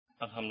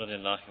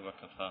Alhamdulillah wa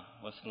kafa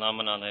wa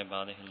salamun ala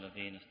ibadihi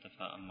alladhina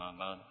istafa amma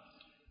ba'd.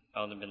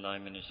 A'udhu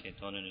billahi minash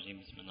shaitanir rajim.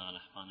 Bismillahir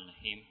rahmanir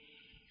rahim.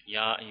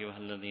 Ya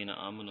ayyuhalladhina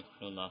amanu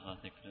dhkurullaha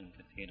dhikran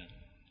kathiran.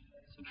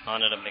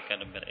 Subhana rabbika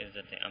rabbil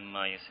izzati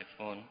amma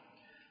yasifun.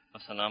 Wa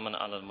salamun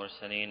ala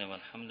al-mursaleen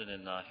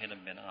walhamdulillahi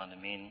rabbil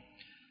alamin.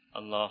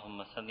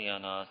 Allahumma salli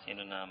ala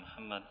sayyidina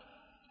Muhammad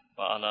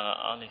wa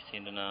ala ali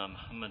sayyidina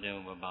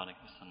Muhammadin wa barik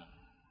wa sallam.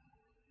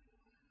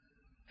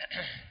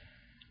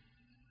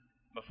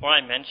 Before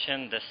I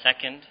mention the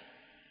second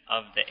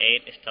of the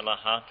 8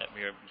 istilahat that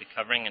we will be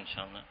covering,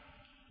 inshallah,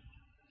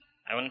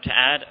 I wanted to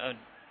add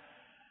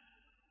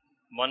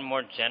one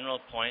more general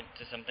point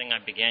to something I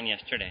began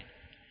yesterday,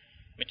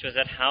 which was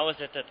that how is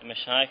it that the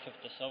Mashayikh of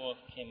Tasawwuf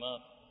came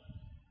up?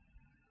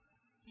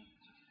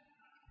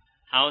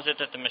 How is it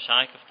that the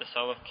Mashayikh of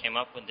Tasawwuf came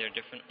up with their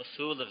different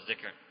usul of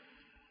zikr?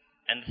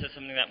 And this is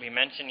something that we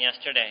mentioned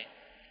yesterday.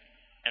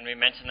 And we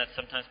mentioned that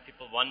sometimes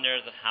people wonder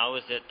that how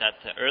is it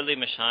that the early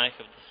Mashayikh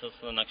of the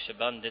Silsila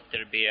Naqshband did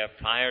Tarbiyah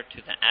prior to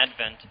the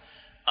advent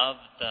of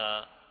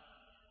the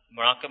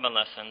Muraqabah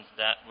lessons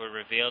that were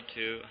revealed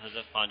to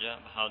Hazrat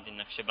Khwaja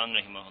Bahauddin Naqshband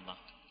rahimahullah.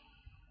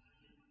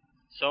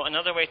 So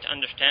another way to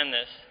understand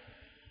this,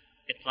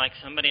 it's like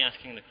somebody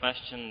asking the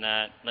question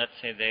that, let's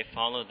say they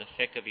follow the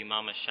fiqh of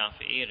Imam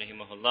al-Shafi'i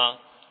rahimahullah,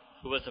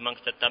 who was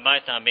amongst the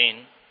Tabai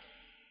Tabi'in,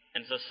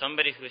 and so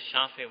somebody who is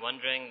Shafi'i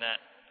wondering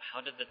that how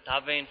did the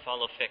Tabi'in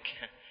follow fiqh?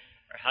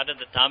 Or how did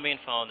the Tabi'in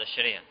follow the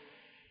Sharia?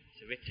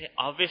 So we say,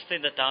 obviously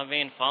the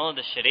Tabi'in followed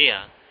the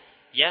Sharia.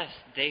 Yes,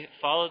 they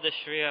followed the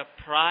Sharia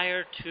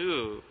prior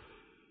to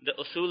the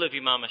usul of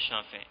Imam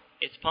al-Shafi'i.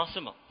 It's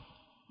possible.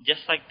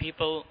 Just like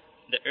people,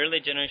 the early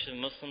generation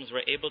of Muslims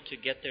were able to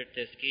get their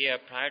tazkiyah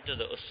prior to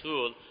the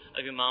usul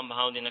of Imam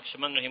Bahauddin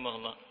Naqshband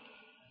rahimahullah.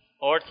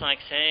 Or it's like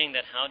saying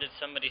that how did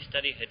somebody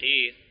study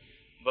hadith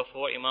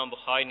before Imam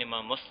Bukhari and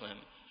Imam Muslim?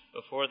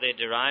 Before they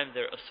derived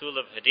their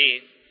usul of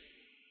hadith,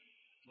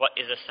 what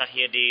is a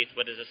sahih hadith,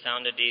 what is a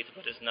sound hadith,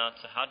 what is not.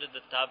 So how did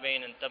the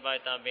tabi'in and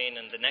tabai tabi'in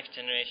and the next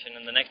generation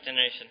and the next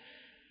generation,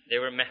 they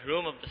were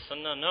mahroom of the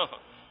sunnah? No.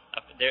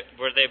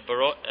 Were they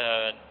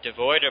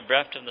devoid or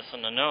bereft of the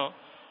sunnah? No.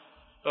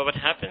 But what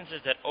happens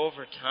is that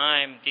over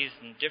time, these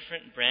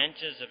different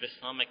branches of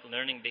Islamic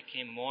learning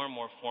became more and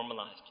more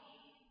formalized,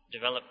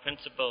 developed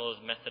principles,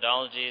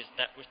 methodologies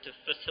that were to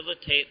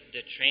facilitate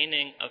the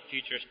training of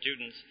future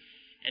students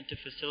and to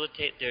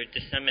facilitate their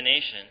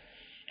dissemination.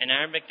 In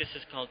Arabic, this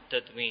is called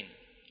tadween.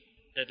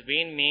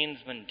 Tadween means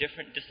when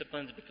different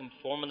disciplines become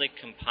formally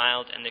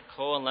compiled and they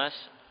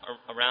coalesce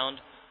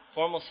around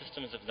formal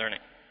systems of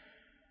learning.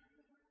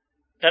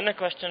 Then the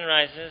question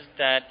arises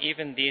that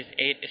even these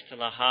 8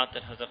 istilahat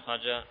that Hazrat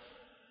Khwaja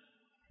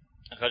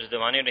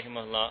Ghajdawani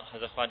rahimahullah,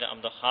 Hazrat Khwaja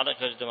Abdul Khaliq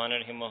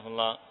Ghajdawani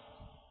rahimahullah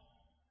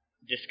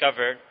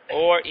discovered,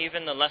 or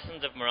even the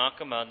lessons of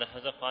Muraqabah that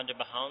Hazrat Khwaja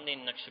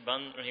Bahauddin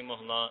Naqshband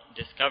rahimahullah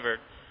discovered,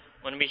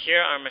 when we hear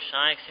our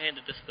Mashayikh say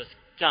that this was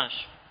kashf,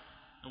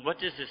 what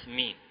does this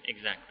mean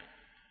exactly?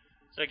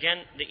 So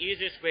again, the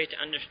easiest way to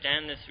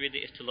understand this really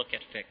is to look at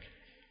fiqh.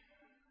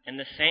 And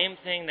the same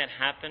thing that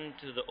happened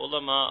to the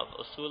ulama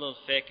of usul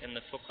al-fiqh and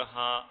the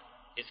fuqaha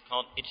is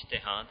called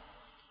ijtihad.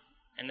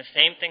 And the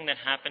same thing that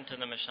happened to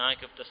the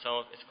Mashayikh of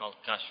Tasawwuf is called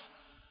kashf.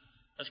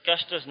 As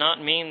kashf does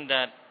not mean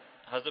that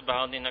Hazrat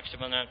Bahauddin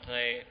Naqshband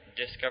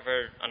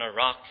discovered on a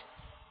rock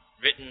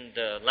written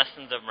the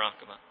lessons of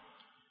Muraqabah.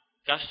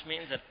 Kashf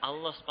means that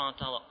Allah subhanahu wa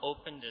ta'ala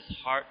opened his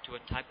heart to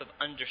a type of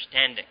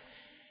understanding,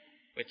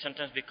 which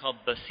sometimes we call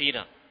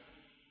basira.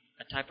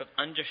 A type of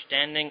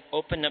understanding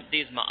opened up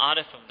these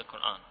ma'arif of the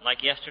Quran.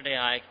 Like yesterday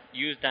I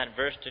used that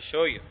verse to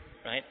show you,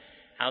 right?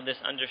 How this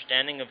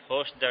understanding of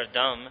hosh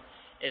dardam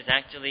is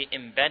actually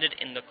embedded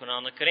in the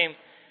Quran al-Kareem.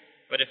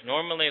 But if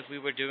we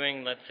were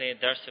doing, let's say,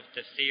 dars of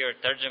tafsir or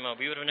tarjama,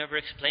 we would have never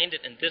explained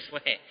it in this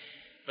way.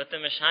 But the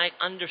Mashayikh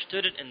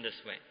understood it in this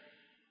way.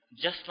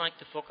 Just like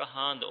the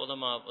fuqaha and the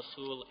ulama of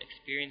usul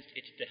experienced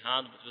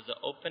ijtihad, which was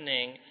the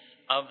opening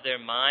of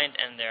their mind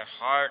and their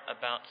heart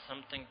about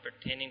something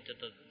pertaining to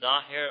the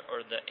zahir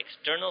or the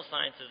external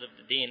sciences of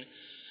the deen,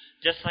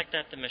 just like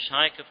that the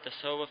Mashayikh of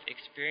Tasawwuf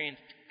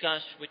experienced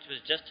kashf, which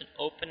was just an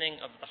opening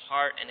of the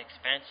heart and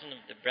expansion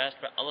of the breast,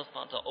 where Allah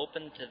subhanahu wa ta'ala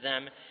opened to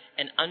them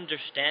an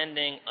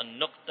understanding, a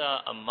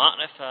nuqta, a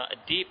ma'rifah, a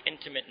deep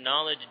intimate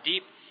knowledge,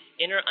 deep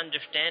inner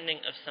understanding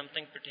of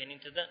something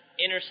pertaining to the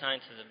inner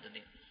sciences of the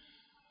deen.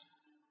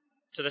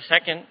 So the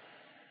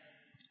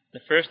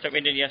first that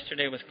we did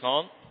yesterday was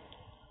called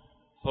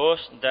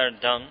hosh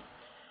dardam.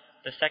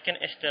 The second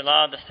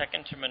istilah, the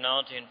second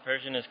terminology in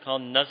Persian is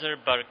called nazar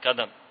bar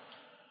qadam.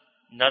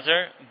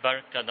 Nazar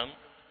bar qadam.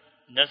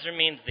 Nazar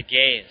means the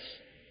gaze,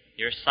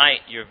 your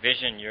sight, your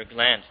vision, your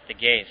glance, the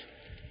gaze.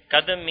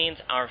 Qadam means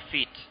our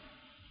feet.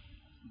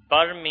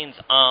 Bar means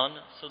on.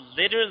 So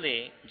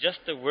literally, just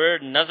the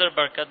word nazar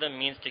bar qadam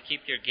means to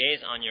keep your gaze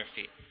on your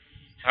feet.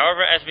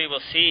 However, as we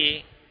will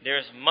see, there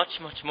is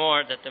much, much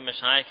more that the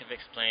Mashayikh have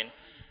explained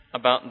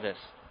about this.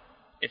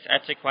 It's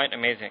actually quite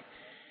amazing.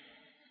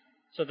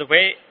 So the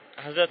way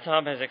Hazrat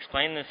Sahab has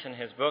explained this in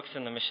his books,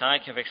 and the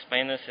Mashaykh have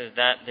explained this, is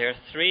that there are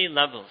 3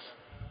 levels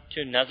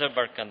to Nazar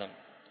Bar Qadam.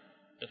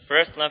 The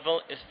first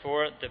level is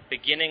for the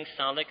beginning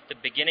salik, the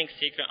beginning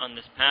seeker on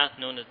this path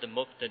known as the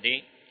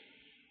Muqtadi.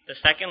 The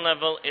second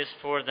level is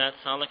for that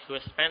salik who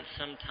has spent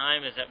some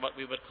time, is at what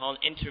we would call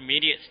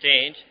intermediate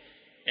stage,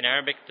 in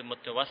Arabic the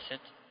Mutawassit.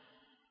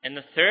 And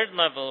the third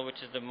level,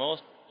 which is the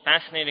most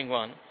fascinating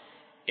one,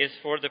 is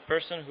for the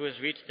person who has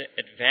reached the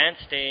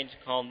advanced stage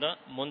called the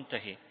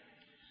Muntahi.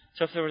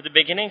 So for the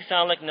beginning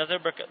salik, Nazar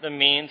Bar Qadam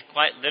means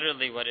quite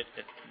literally what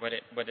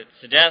it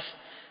suggests,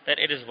 that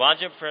it is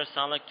wajib for a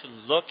salik to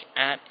look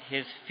at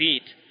his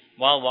feet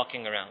while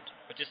walking around,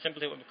 which is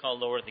simply what we call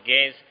lower the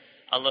gaze.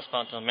 Allah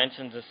subhanahu wa ta'ala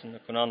mentions this in the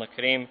Quran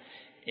al-Kareem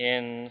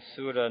in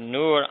Surah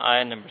Nur,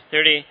 ayah number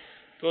 30.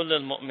 قُلْ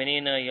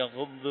الْمُؤْمِنِينَ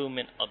يَغُضُّوا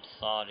مِنْ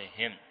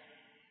أَبْصَارِهِمْ.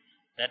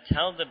 That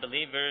tells the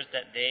believers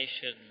that they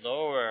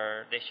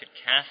should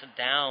cast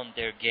down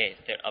their gaze,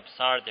 their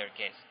absar, their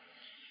gaze.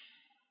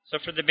 So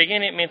for the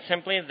beginning, it means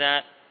simply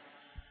that,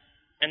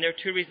 and there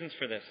are 2 reasons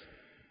for this.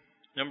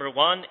 Number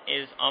 1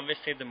 is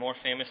obviously the more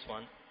famous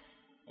one,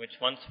 which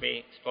once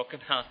we spoke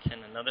about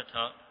in another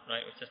talk,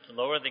 right, which is to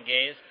lower the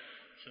gaze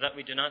so that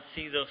we do not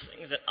see those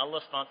things that Allah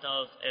subhanahu wa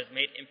ta'ala has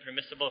made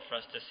impermissible for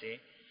us to see.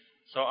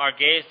 So our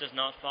gaze does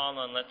not fall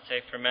on, let's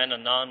say, for men, a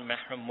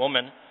non-mahram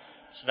woman,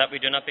 so that we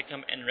do not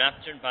become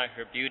enraptured by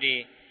her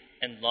beauty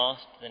and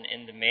lost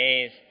in the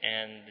maze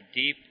and the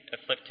deep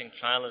afflicting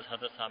trial, as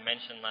Hazrat Sahab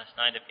mentioned last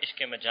night, of ishq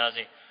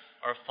majazi,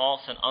 or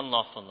false and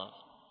unlawful love.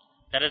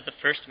 That is the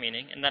first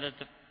meaning, and that is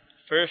the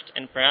first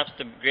and perhaps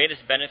the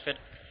greatest benefit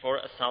for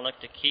a salik,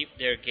 to keep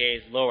their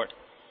gaze lowered.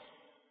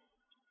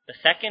 The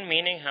second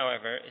meaning,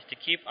 however, is to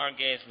keep our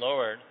gaze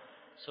lowered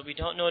so we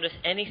don't notice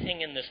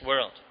anything in this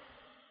world.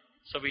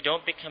 So we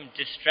don't become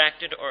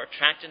distracted or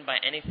attracted by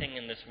anything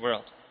in this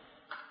world.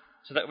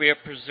 So that we are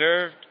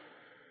preserved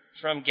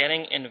from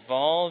getting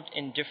involved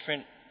in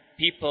different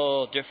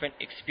people, different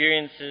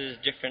experiences,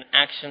 different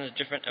actions,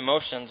 different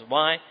emotions.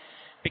 Why?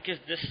 Because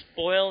this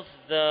spoils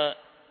the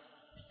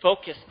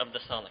focus of the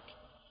salik.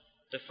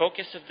 The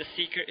focus of the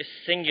seeker is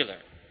singular.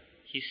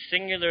 He's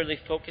singularly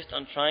focused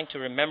on trying to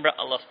remember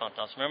Allah subhanahu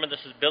wa ta'ala. So remember,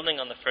 this is building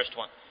on the first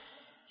one.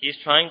 He's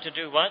trying to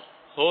do what?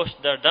 Hosh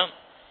dardam.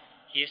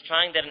 He is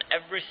trying that in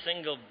every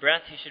single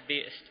breath he should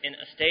be in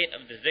a state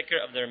of the zikr,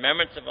 of the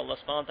remembrance of Allah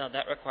subhanahu wa ta'ala.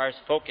 That requires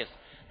focus.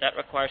 That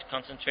requires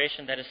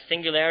concentration. That is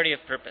singularity of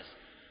purpose.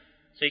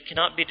 So he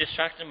cannot be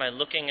distracted by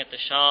looking at the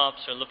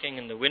shops, or looking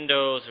in the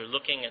windows, or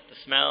looking at the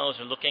smells,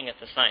 or looking at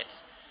the sights.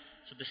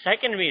 So the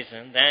second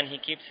reason then he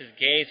keeps his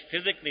gaze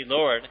physically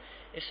lowered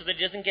is so that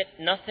he doesn't get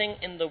nothing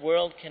in the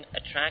world can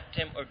attract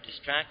him or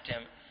distract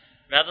him.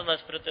 Rather,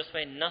 let's put it this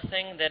way,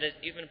 nothing that is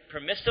even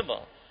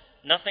permissible,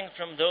 nothing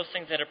from those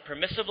things that are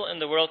permissible in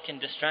the world can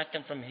distract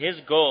him from his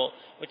goal,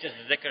 which is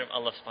the zikr of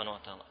Allah subhanahu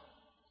wa ta'ala.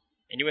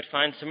 And you would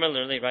find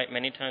similarly, right,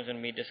 many times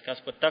when we discuss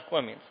what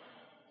taqwa means.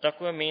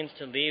 Taqwa means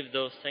to leave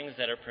those things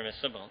that are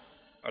permissible.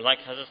 Or like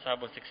Hazrat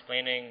Sahab was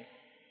explaining,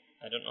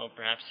 I don't know,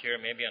 perhaps here,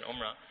 maybe on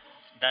Umrah,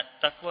 that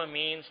taqwa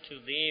means to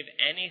leave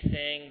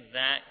anything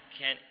that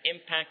can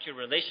impact your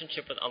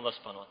relationship with Allah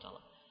subhanahu wa ta'ala.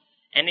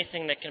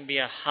 Anything that can be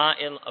a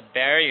ha'il, a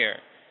barrier.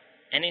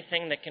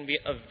 Anything that can be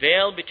a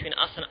veil between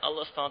us and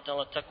Allah subhanahu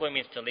wa ta'ala, taqwa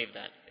means to leave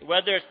that.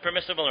 Whether it's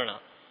permissible or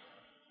not.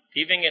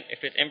 Leaving it,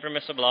 if it's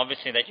impermissible,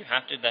 obviously that you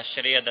have to, that's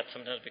sharia, that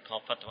sometimes we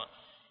call fatwa.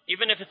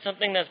 Even if it's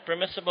something that's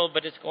permissible,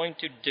 but it's going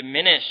to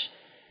diminish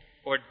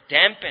or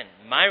dampen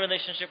my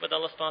relationship with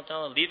Allah subhanahu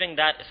wa ta'ala, leaving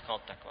that is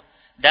called taqwa.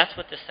 That's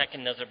what the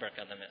second Nazar Bar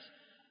Qadam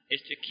is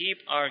to keep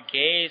our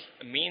gaze,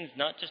 means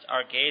not just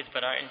our gaze,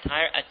 but our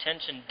entire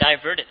attention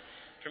diverted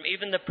from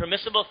even the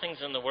permissible things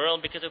in the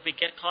world, because if we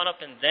get caught up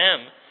in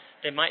them,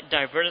 they might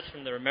divert us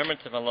from the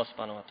remembrance of Allah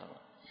subhanahu wa ta'ala.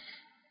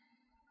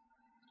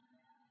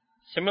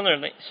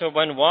 Similarly, so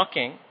when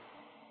walking,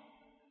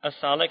 a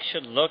salik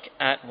should look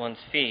at one's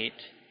feet,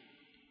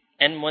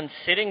 and when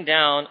sitting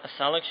down,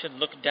 a salik should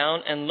look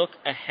down and look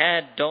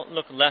ahead, don't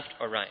look left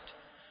or right.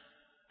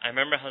 I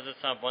remember Hazrat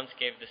Sahab once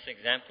gave this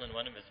example in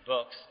one of his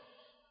books,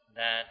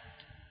 that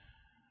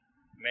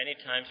many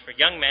times for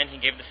young men, he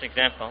gave this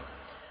example,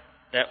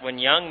 that when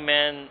young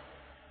men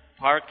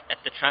park at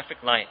the traffic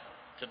light,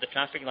 so the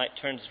traffic light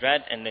turns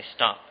red and they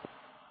stop.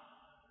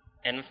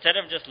 And instead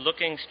of just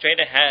looking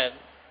straight ahead,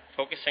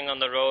 focusing on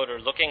the road or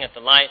looking at the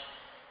light,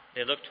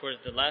 they look towards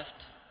the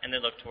left and they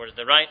look towards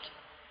the right.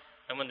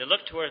 And when they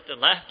look towards the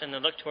left and they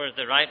look towards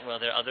the right, well,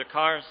 there are other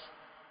cars,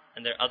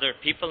 and there are other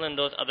people in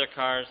those other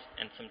cars,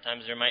 and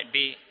sometimes there might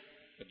be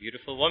a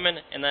beautiful woman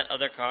in that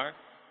other car.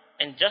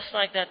 And just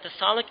like that, the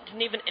salik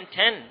didn't even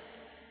intend.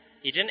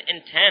 He didn't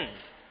intend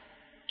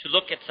to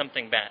look at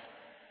something bad.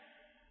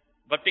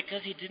 But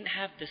because he didn't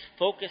have this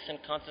focus and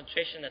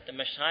concentration that the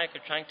Mashaykh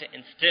are trying to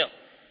instill,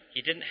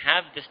 he didn't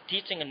have this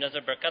teaching of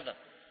Nazar Bar Qadam.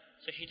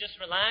 So he just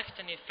relaxed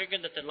and he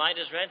figured that the light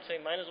is red, so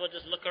he might as well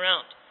just look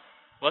around.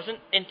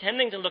 Wasn't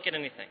intending to look at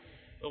anything.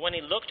 But when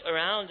he looked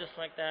around just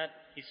like that,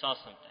 he saw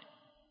something.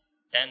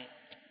 Then,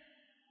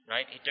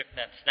 right, he took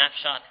that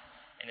snapshot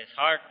in his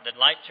heart, the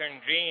light turned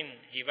green,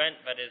 he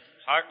went, but his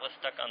heart was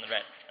stuck on the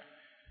red.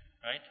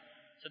 Right?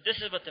 So this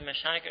is what the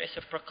Mashaykh, it's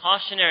a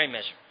precautionary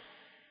measure.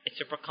 It's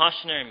a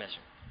precautionary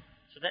measure.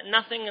 So that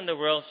nothing in the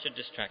world should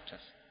distract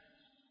us.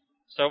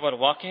 So while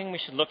walking, we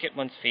should look at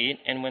one's feet,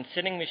 and when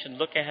sitting, we should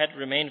look ahead,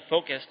 remain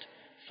focused,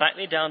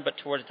 slightly down but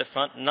towards the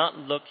front, not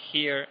look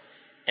here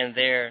and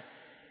there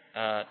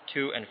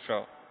to and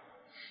fro.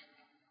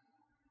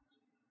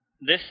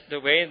 This, the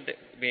way that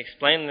we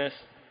explain this,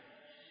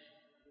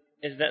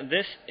 is that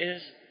this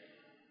is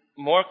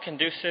more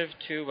conducive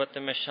to what the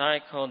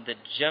Mashaykh called the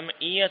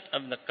jam'iyat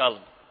of the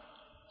qalb.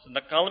 So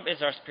the qalb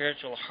is our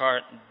spiritual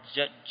heart.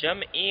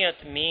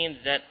 Jam'iyat means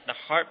that the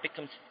heart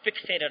becomes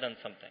fixated on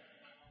something.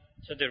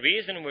 So the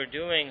reason we're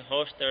doing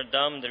hosh dar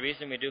dam, the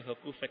reason we do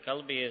hukuf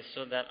qalbi is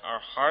so that our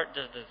heart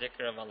does the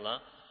zikr of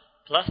Allah,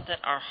 plus that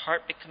our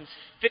heart becomes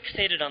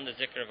fixated on the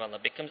zikr of Allah,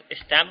 becomes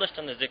established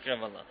on the zikr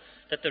of Allah.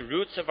 That the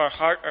roots of our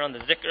heart are on the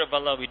zikr of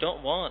Allah. We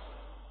don't want,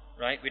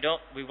 right?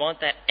 We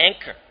want that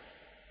anchor.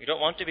 We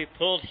don't want to be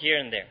pulled here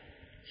and there.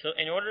 So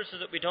in order so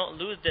that we don't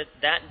lose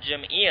that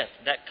jam'iyat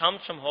that comes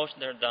from hosh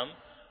dar dam,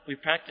 we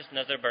practice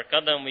nazar bar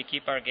qadam, we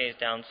keep our gaze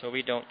down so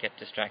we don't get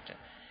distracted.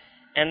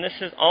 And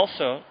this is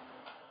also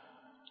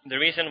the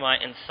reason why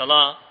in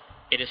salah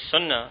it is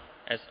sunnah,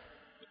 as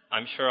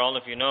I'm sure all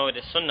of you know, it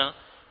is sunnah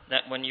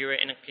that when you are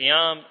in a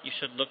qiyam, you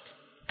should look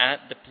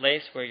at the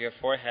place where your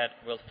forehead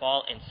will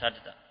fall in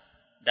sajda.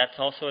 That's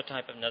also a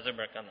type of nazar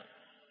bar qadam.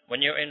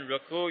 When you're in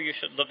ruku, you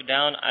should look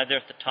down either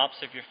at the tops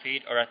of your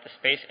feet or at the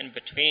space in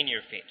between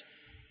your feet.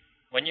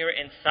 When you're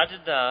in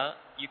sajda,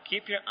 you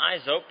keep your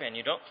eyes open.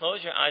 You don't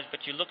close your eyes,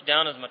 but you look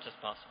down as much as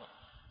possible.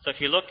 So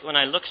if you look, when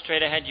I look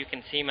straight ahead, you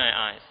can see my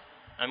eyes.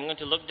 I'm going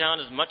to look down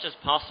as much as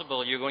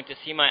possible. You're going to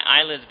see my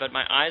eyelids, but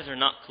my eyes are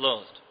not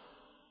closed.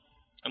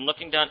 I'm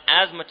looking down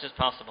as much as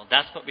possible.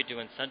 That's what we do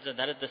in sajda.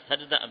 That is the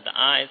sajda of the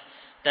eyes.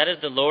 That is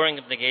the lowering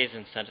of the gaze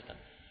in sajda.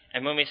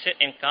 And when we sit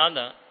in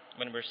qada,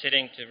 when we're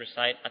sitting to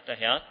recite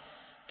at-tahiyat,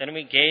 then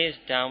we gaze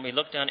down, we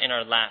look down in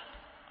our lap,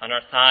 on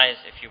our thighs,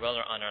 if you will,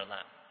 or on our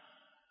lap.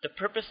 The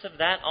purpose of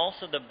that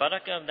also, the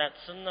barakah of that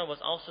sunnah was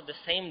also the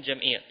same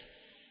jam'iyat,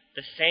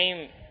 the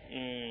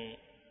same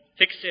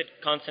fixed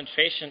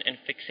concentration and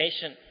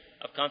fixation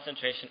of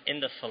concentration in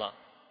the salah.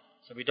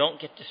 So we don't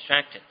get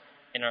distracted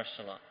in our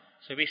salah.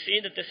 So we see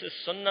that this is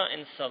sunnah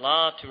in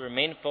salah to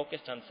remain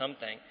focused on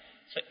something.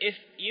 So if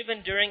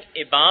even during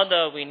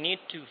ibadah we need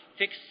to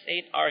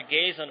fixate our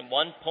gaze on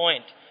one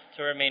point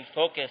to remain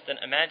focused, then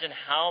imagine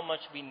how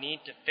much we need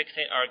to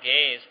fixate our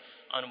gaze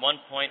on one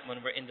point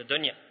when we're in the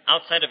dunya,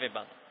 outside of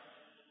ibadah.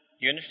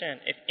 You understand?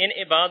 If in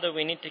ibadah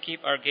we need to keep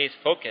our gaze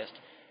focused,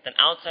 then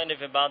outside of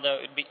ibadah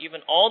it would be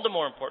even all the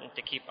more important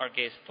to keep our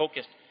gaze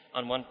focused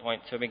on one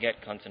point so we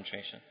get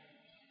concentration.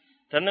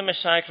 Then the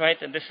Mashaykh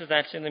writes, and this is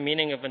actually the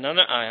meaning of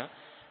another ayah,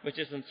 which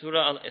is in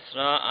Surah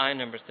Al-Isra, ayah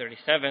number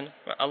 37,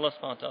 where Allah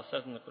subhanahu wa ta'ala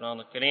says in the Quran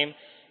Al-Kareem,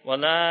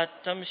 وَلَا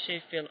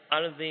تَمْشِ فِي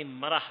الْأَرْضِ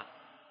مَرَحًا,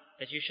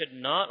 that you should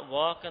not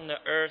walk on the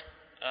earth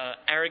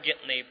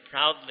arrogantly,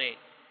 proudly.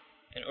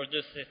 In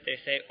Urdu they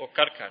say,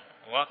 ukarkar,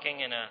 walking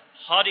in a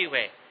haughty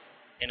way,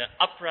 in an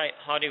upright,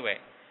 haughty way.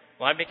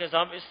 Why? Because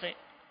obviously,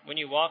 when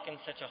you walk in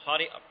such a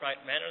haughty,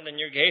 upright manner, then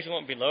your gaze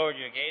won't be lowered,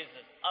 your gaze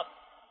is up,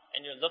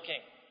 and you're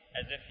looking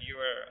as if you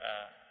were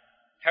a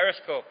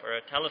periscope or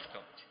a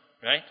telescope,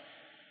 right?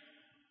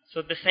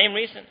 So the same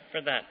reason for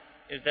that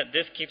is that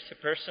this keeps a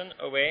person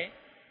away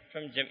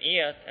from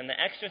jam'iyat, and the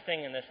extra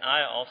thing in this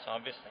ayah also,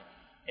 obviously,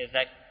 is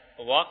that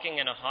walking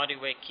in a haughty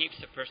way keeps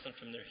a person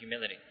from their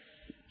humility,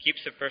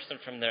 keeps a person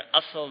from their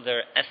asl,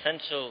 their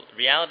essential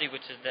reality,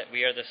 which is that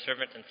we are the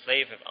servant and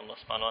slave of Allah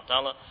subhanahu wa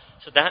ta'ala.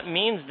 So that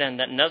means then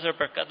that nazar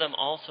bar qadam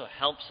also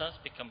helps us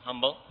become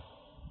humble,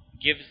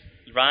 gives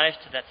rise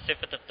to that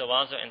sifat of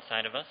tawazu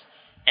inside of us,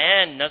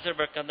 and nazar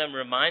bar qadam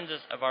reminds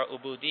us of our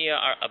ubudiyah,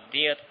 our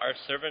abdiyat, our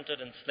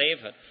servanthood and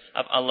slavehood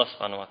of Allah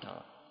subhanahu wa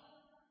ta'ala.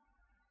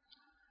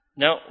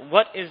 Now,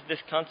 what is this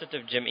concept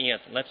of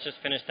jam'iyat? Let's just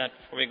finish that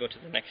before we go to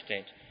the next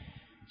stage.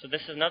 So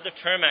this is another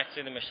term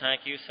actually the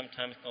Mashaykh use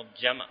sometimes called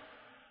jama.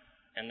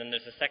 And then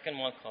there's a second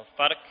one called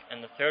farq,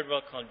 and the third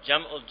one called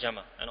jam'ul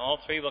jama. And all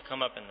three will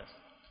come up in this.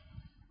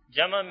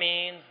 Jama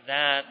means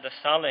that the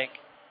salik,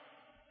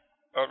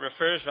 or it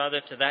refers rather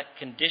to that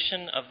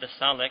condition of the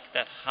salik,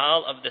 that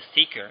hal of the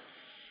seeker,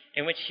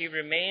 in which he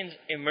remains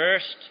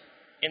immersed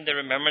in the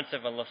remembrance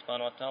of Allah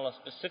subhanahu wa ta'ala.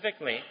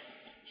 Specifically,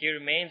 he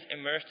remains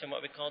immersed in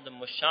what we call the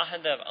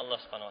mushahada of Allah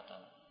subhanahu wa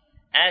ta'ala,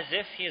 as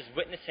if he is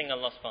witnessing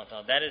Allah subhanahu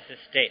wa ta'ala. That is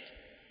his state.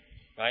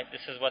 Right?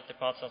 This is what the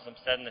Prophet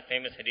said in the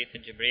famous hadith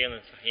of Jibreel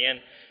and Sahihan,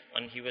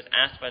 when he was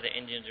asked by the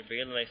Indian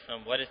Jibreel,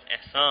 what is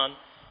ihsan?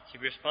 He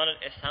responded,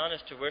 ihsan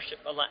is to worship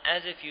Allah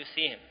as if you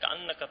see him.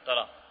 كَأَنَّكَ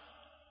تَرَى.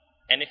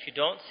 And if you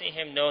don't see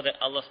him, know that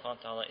Allah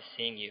subhanahu wa ta'ala is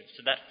seeing you.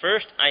 So that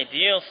first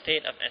ideal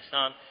state of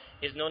ihsan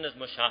is known as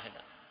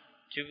mushahada.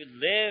 To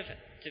live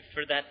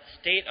for that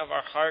state of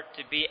our heart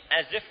to be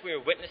as if we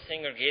are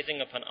witnessing or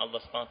gazing upon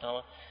Allah subhanahu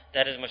wa ta'ala,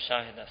 that is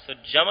mushahada. So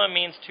jama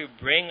means to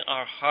bring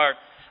our heart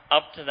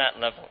up to that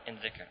level in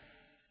zikr.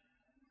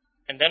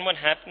 And then what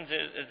happens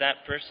is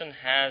that person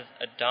has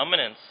a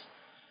dominance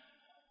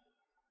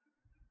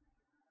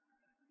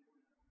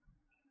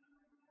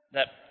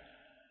that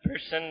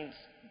person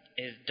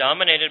is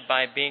dominated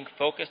by being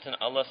focused on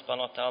Allah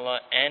subhanahu wa ta'ala,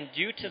 and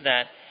due to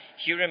that,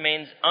 he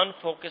remains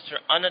unfocused or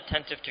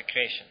unattentive to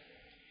creation.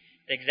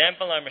 The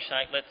example our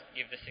Mashaykh, let's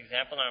give this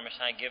example our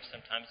Mashaykh gives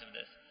sometimes of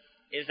this,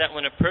 is that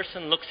when a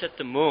person looks at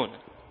the moon,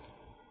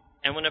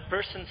 and when a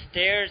person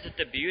stares at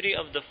the beauty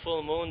of the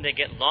full moon, they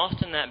get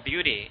lost in that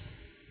beauty,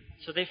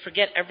 so they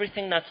forget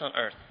everything that's on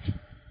earth.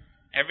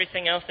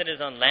 Everything else that is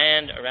on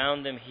land,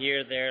 around them,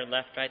 here, there,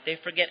 left, right, they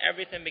forget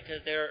everything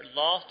because they're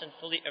lost and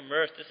fully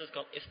immersed. This is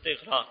called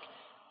istighraq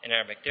in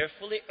Arabic. They're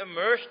fully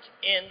immersed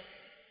in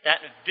that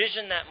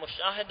vision, that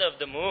mushahada of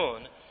the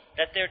moon,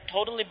 that they're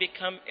totally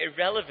become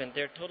irrelevant.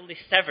 They're totally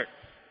severed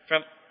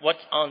from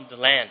what's on the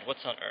land,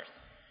 what's on earth.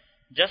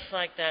 Just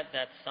like that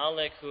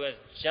salik who has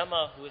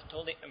jama, who is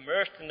totally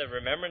immersed in the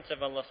remembrance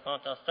of Allah subhanahu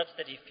wa ta'ala, such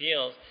that he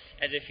feels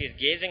as if he is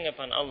gazing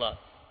upon Allah,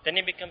 then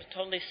he becomes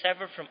totally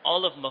severed from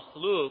all of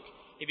makhluk.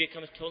 He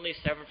becomes totally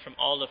severed from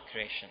all of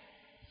creation.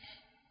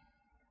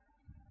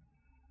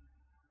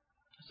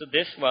 So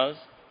this was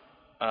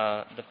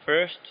the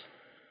first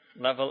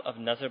level of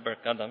Nazar bar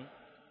Qadam.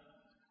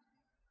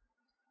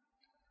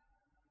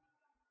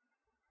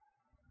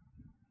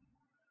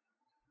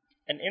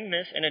 And in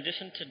this, in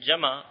addition to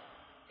Jama,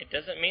 it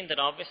doesn't mean that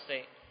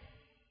obviously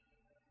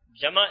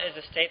Jama is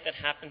a state that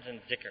happens in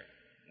zikr.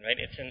 Right?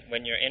 It's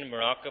when you're in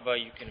muraqabah,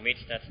 you can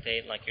reach that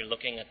state like you're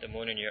looking at the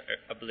moon and you're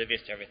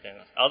oblivious to everything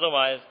else.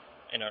 Otherwise,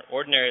 in our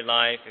ordinary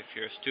life, if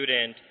you're a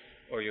student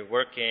or you're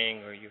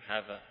working or you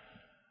have a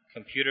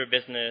computer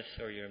business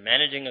or you're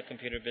managing a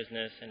computer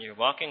business and you're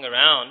walking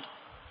around,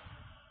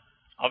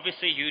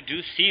 obviously you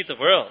do see the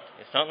world.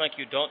 It's not like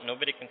you don't.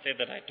 Nobody can say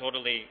that I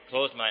totally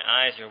closed my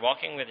eyes. You're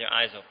walking with your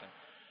eyes open.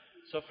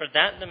 So for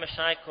that, the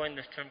Mashaykh coined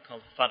this term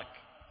called farq.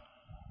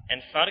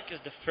 And farq is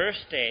the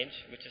first stage,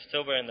 which is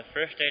still we're in the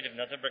first stage of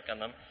Nazar bar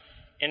Qadam.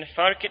 In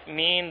farq it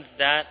means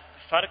that,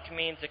 farq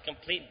means a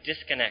complete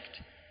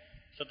disconnect.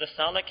 So the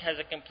salik has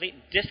a complete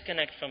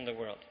disconnect from the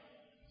world.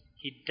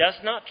 He does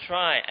not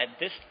try, at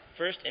this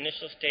first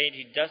initial stage,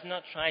 he does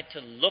not try to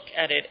look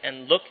at it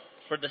and look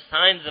for the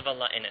signs of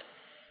Allah in it.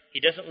 He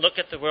doesn't look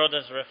at the world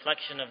as a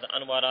reflection of the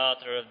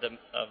anwarat or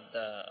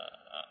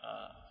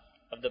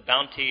of the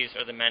bounties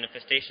or the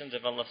manifestations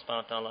of Allah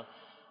subhanahu wa ta'ala.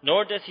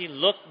 Nor does he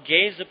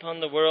gaze upon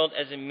the world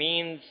as a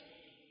means,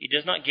 he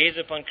does not gaze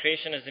upon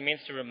creation as a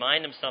means to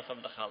remind himself of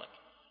the Khaliq.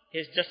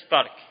 He's just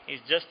farq.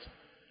 He's just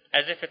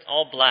as if it's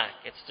all black.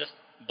 It's just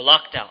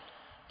blocked out.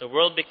 The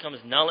world becomes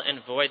null and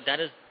void. That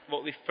is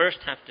what we first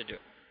have to do.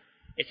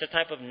 It's a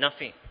type of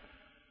nafi,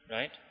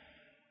 right?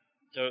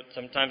 So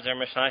sometimes our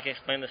Mashaykh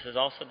explain this is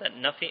also that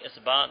nafi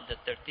isbat, the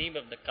tertib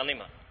of the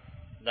kalima.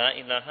 La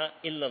ilaha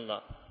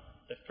illallah.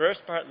 The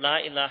first part, la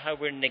ilaha,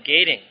 we're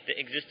negating the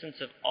existence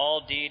of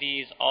all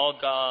deities, all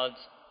gods,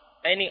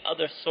 any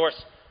other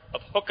source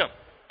of hukam,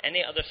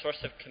 any other source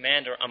of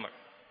command or amr.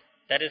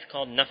 That is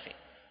called nafi.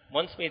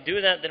 Once we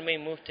do that, then we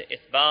move to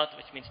ithbat,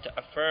 which means to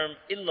affirm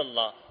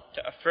illallah,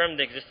 to affirm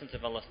the existence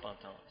of Allah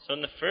subhanahu wa ta'ala. So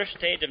in the first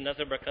stage of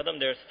Nazar bar Qadam,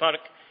 there's farq,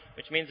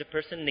 which means a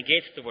person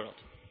negates the world.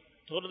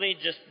 Totally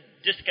just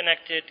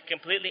disconnected,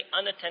 completely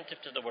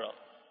unattentive to the world.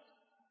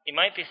 He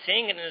might be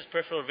seeing it in his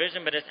peripheral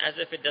vision, but it's as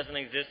if it doesn't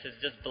exist.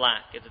 It's just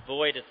black, it's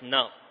void, it's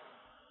null.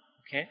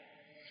 Okay?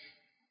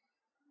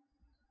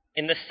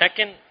 In the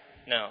second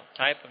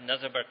type of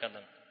Nazar bar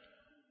Qadam,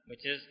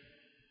 which is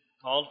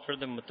called for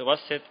the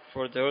mutawassit,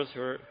 for those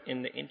who are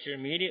in the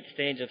intermediate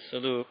stage of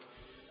suluk,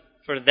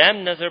 for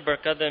them Nazar bar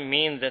Qadam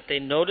means that they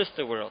notice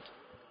the world.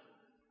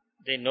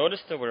 They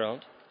notice the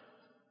world.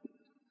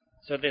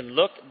 So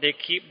they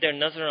keep their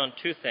nazar on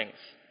two things.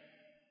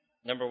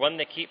 Number one,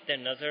 they keep their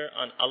nazar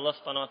on Allah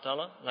subhanahu wa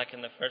ta'ala, like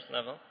in the first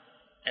level.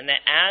 And they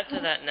add to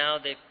that now,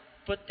 they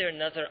put their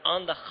nazar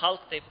on the khalq,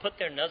 they put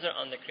their nazar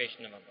on the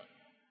creation of Allah.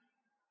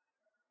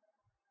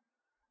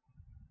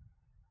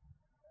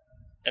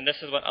 And this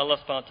is what Allah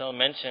subhanahu wa ta'ala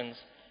mentions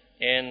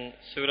in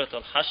Surah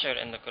Al-Hashr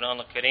in the Quran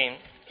Al-Kareem.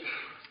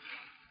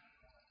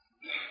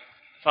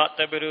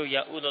 فَاعْتَبِرُوا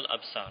يَا أُولُو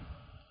الْأَبْصَارِ.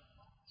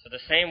 So the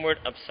same word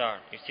absar.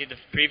 You see the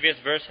previous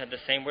verse had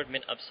the same word,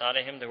 min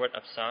absarihim, the word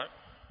absar.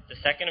 The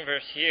second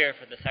verse here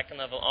for the second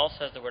level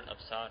also has the word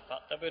absar.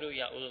 فَاعْتَبِرُوا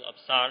يَا أُولُو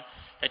الْأَبْصَارِ.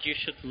 That you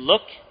should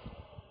look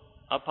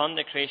upon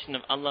the creation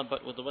of Allah,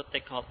 but with what they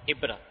call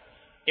ibra.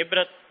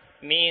 Ibra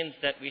means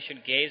that we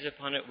should gaze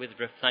upon it with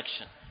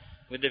reflection,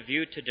 with a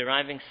view to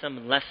deriving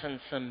some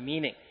lesson, some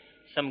meaning,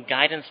 some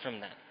guidance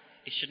from that.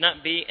 It should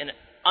not be an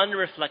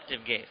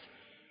unreflective gaze.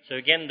 So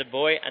again, the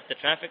boy at the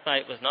traffic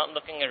light was not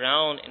looking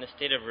around in a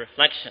state of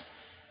reflection.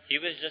 He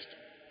was just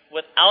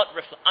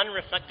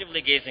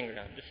unreflectively gazing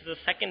around. This is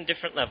a second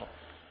different level.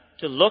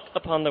 To look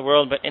upon the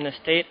world, but in a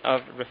state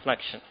of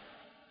reflection.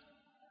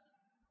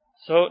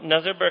 So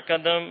Nazar bar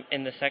Qadam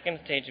in the second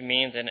stage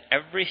means in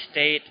every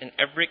state, in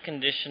every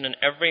condition, in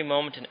every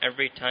moment, in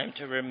every time,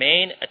 to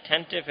remain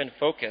attentive and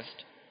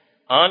focused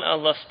on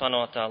Allah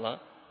subhanahu wa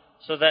ta'ala,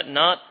 so that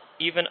not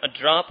even a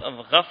drop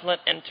of ghaflat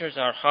enters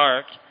our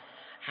heart.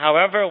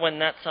 However, when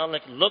that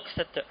salik looks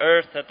at the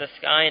earth, at the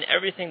sky, and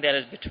everything that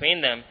is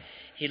between them,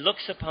 he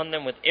looks upon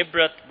them with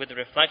ibrat, with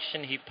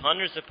reflection, he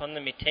ponders upon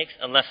them, he takes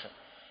a lesson.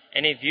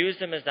 And he views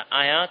them as the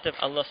ayat of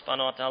Allah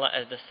subhanahu wa ta'ala,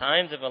 as the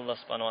signs of Allah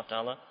subhanahu wa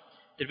ta'ala.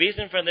 The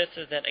reason for this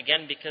is that,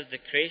 again, because the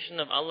creation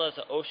of Allah is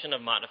an ocean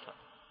of ma'rifah,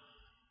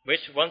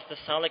 which once the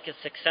salik has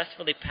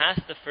successfully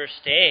passed the first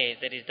stage,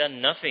 that he's done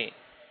nafi,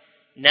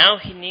 now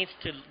he needs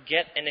to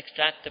get and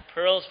extract the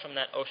pearls from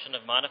that ocean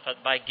of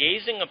ma'rifah by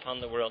gazing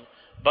upon the world,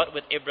 but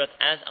with ibrat,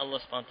 as Allah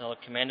subhanahu wa ta'ala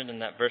commanded in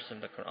that verse of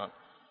the Quran.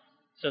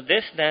 So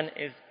this then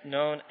is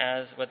known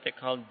as what they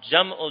call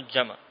Jam'ul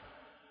Jama.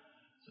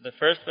 So the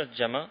first was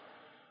Jama.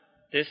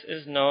 This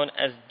is known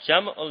as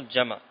Jam'ul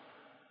Jama.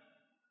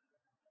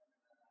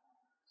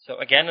 So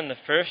again, in the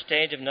first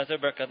stage of Nazar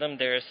Bar Qadam,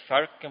 there is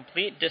farq,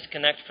 complete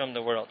disconnect from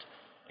the world,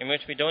 in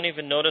which we don't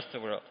even notice the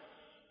world.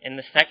 In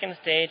the second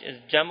stage is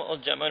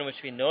Jam'ul Jama, in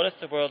which we notice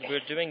the world.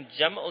 We're doing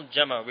Jam'ul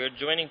Jama. We're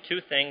joining two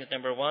things.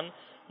 Number one,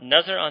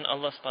 Nazar on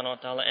Allah subhanahu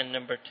wa ta'ala, and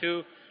number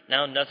two,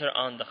 now Nazar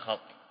on the Khalq.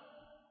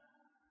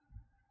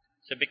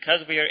 So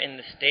because we are in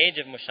the stage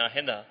of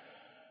Mushahida,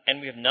 and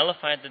we have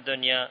nullified the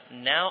dunya,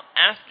 now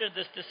after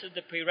this is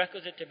the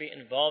prerequisite to be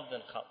involved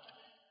in Khalq.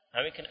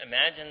 Now we can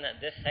imagine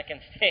that this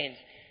second stage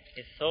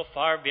is so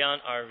far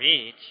beyond our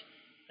reach,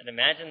 that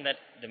imagine that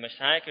the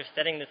Mashayikh are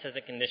setting this as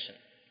a condition,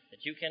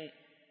 that you can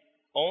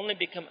only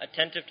become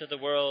attentive to the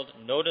world,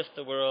 notice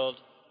the world,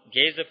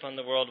 gaze upon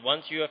the world,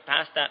 once you have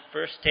passed that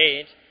first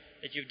stage,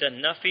 that you've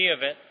done nafi of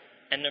it,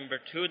 and number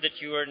two,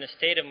 that you are in a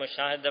state of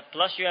Mushahida,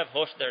 plus you have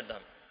hosh dardam.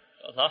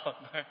 Allahu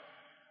Akbar.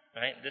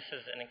 Right? This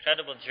is an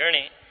incredible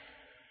journey.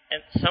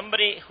 And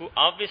somebody who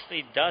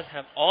obviously does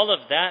have all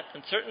of that,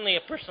 and certainly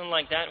a person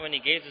like that, when he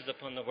gazes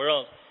upon the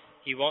world,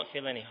 he won't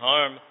feel any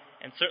harm.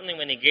 And certainly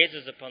when he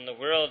gazes upon the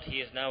world, he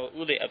is now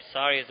uli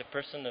absar, he is a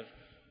person of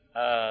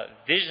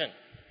vision,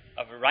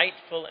 of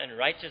rightful and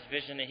righteous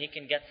vision, and he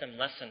can get some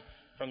lesson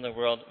from the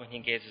world when he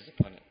gazes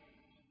upon it.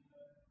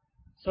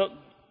 So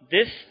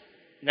this,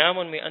 now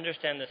when we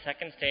understand the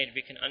second stage,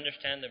 we can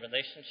understand the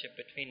relationship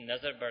between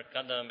Nazar Bar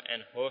Qadam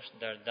and Hosh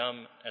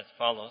Dardam as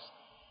follows,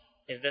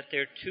 is that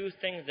there are two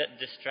things that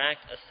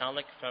distract a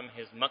salik from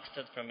his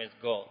maqsad, from his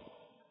goal.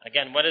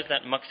 Again, what is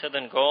that maqsad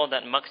and goal?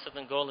 That maqsad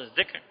and goal is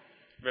dhikr,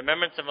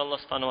 remembrance of Allah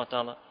subhanahu wa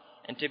ta'ala,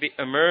 and to be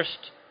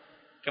immersed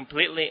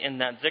completely in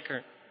that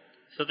dhikr.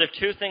 So there are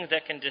two things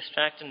that can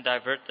distract and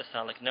divert the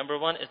salik. Number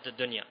one is the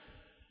dunya,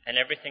 and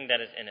everything that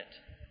is in it,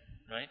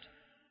 right?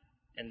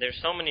 And there's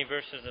so many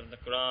verses of the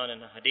Quran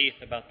and the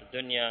Hadith about the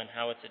dunya and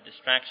how it's a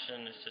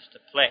distraction, it's just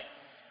a play.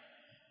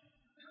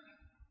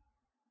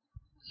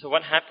 So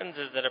what happens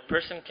is that a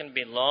person can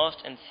be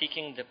lost in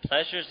seeking the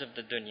pleasures of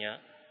the dunya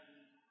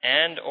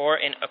and or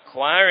in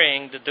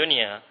acquiring the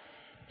dunya,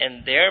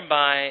 and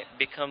thereby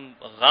become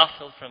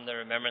ghafil from the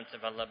remembrance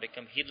of Allah,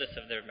 become heedless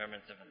of the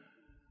remembrance of Allah.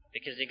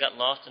 Because he got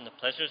lost in the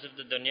pleasures of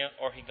the dunya,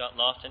 or he got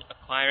lost in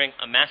acquiring,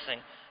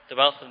 amassing the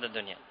wealth of the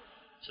dunya.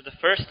 So the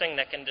first thing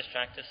that can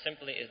distract us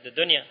simply is the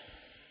dunya,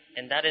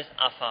 and that is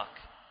afaq.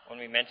 When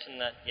we mentioned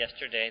that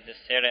yesterday, the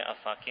sere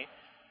afaqi,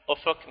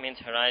 ufuk means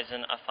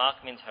horizon,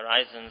 afaq means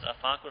horizons,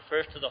 afaq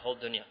refers to the whole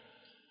dunya.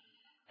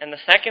 And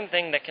the second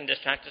thing that can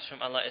distract us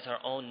from Allah is our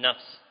own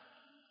nafs.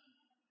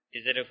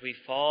 Is that if we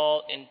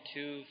fall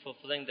into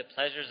fulfilling the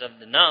pleasures of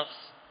the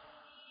nafs,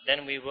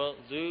 then we will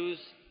lose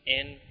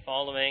in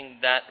following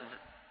that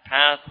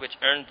path which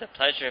earns the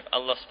pleasure of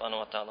Allah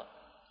subhanahu wa ta'ala.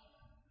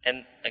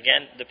 And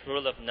again, the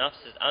plural of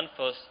nafs is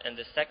anfus, and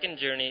the second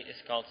journey is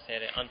called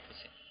sere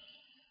anfusi.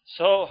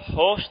 So,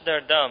 hosh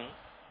dardam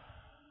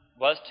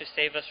was to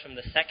save us from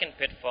the second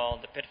pitfall,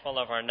 the pitfall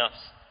of our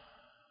nafs.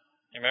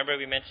 Remember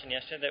we mentioned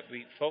yesterday that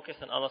we focus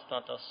on Allah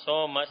subhanahu wa ta'ala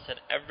so much that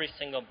every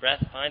single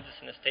breath finds us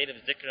in a state of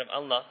zikr of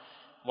Allah.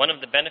 One of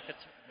the benefits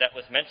that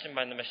was mentioned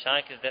by the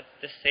Mashayikh is that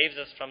this saves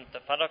us from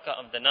tafarraqa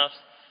of the nafs.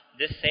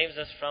 This saves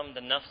us from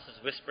the nafs's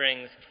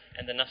whisperings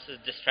and the nafs's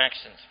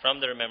distractions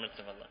from the remembrance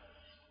of Allah.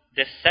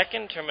 This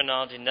second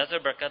terminology, Nazar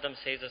Bar Qadam,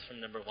 saves us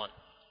from number one.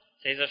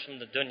 Saves us from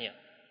the dunya.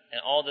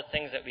 And all the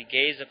things that we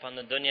gaze upon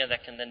the dunya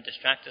that can then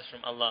distract us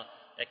from Allah,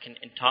 that can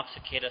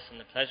intoxicate us in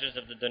the pleasures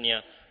of the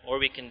dunya, or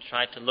we can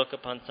try to look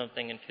upon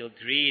something and feel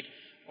greed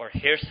or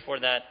thirst for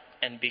that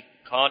and be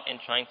caught in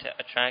trying to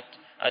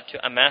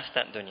to amass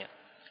that dunya.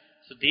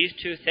 So these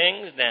two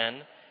things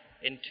then,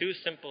 in two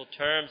simple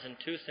terms and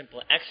two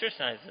simple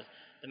exercises,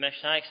 the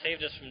Mashayikh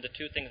saved us from the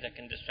two things that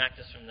can distract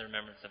us from the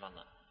remembrance of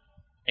Allah.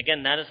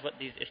 Again, that is what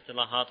these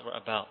istilahat were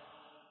about.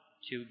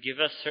 To give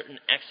us certain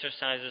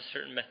exercises,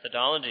 certain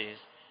methodologies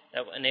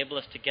that will enable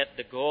us to get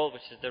the goal,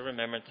 which is the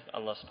remembrance of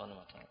Allah subhanahu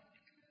wa ta'ala.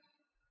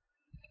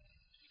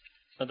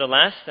 So the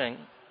last thing,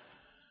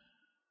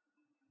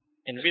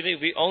 and really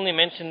we only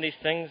mention these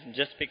things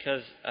just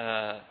because,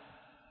 Hazrat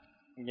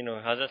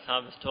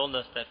Sahib has told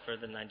us that for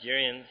the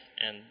Nigerians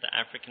and the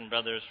African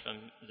brothers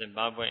from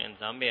Zimbabwe and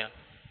Zambia,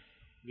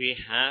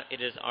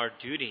 it is our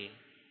duty,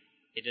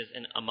 it is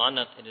an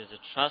amanat, it is a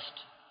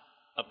trust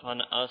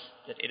upon us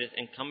that it is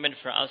incumbent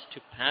for us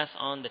to pass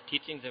on the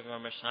teachings of our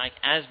Mashayikh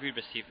as we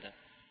receive them.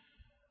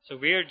 So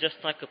we are just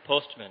like a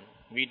postman.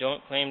 We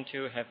don't claim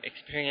to have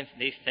experienced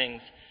these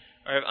things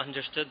or have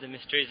understood the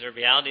mysteries or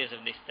realities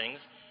of these things,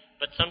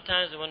 But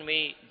sometimes when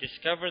we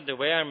discover the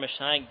way our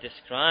Mashaykh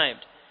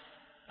described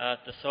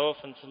Tasawwuf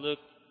and Suluk,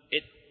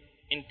 it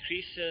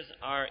increases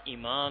our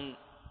Iman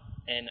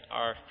and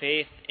our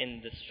faith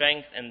in the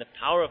strength and the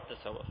power of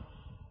Tasawwuf.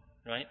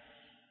 Right?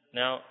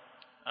 Now,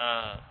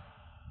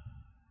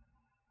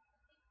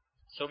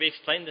 so we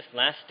explained this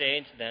last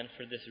stage then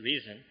for this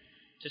reason,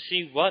 to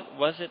see what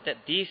was it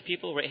that these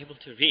people were able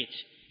to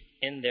reach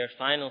in their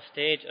final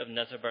stage of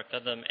Nazar Bar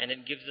Qadam, and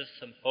it gives us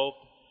some hope,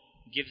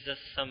 gives us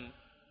some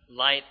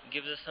light,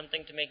 gives us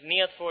something to make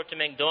niyat for, to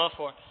make dua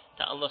for,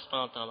 to Allah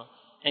subhanahu wa ta'ala,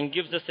 and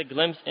gives us a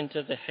glimpse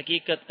into the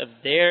haqiqat of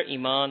their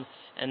iman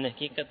and the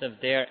haqiqat of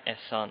their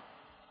ihsan.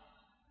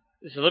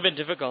 It's a little bit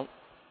difficult,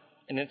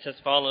 and it's as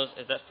follows,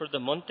 is that for the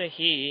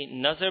Muntahi,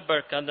 Nazar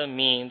Bar Qadam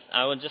means,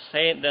 I will just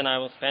say it, then I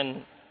will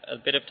spend a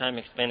bit of time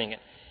explaining it,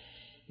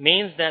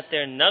 means that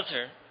their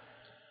Nazar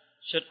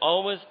should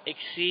always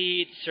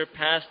exceed,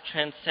 surpass,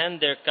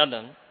 transcend their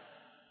Qadam,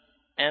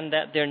 and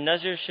that their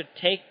Nazar should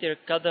take their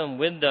Qadam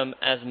with them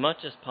as much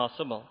as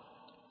possible.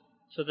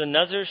 So the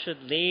Nazar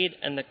should lead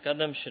and the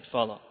Qadam should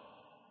follow.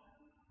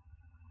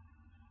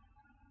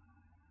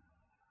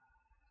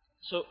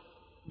 So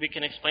we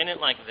can explain it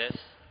like this,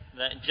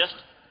 that just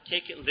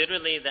take it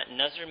literally that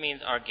Nazar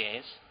means our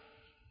gaze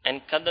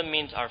and Qadam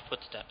means our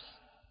footsteps.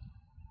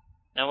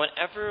 Now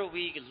whenever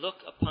we look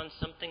upon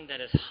something that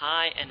is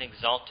high and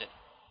exalted,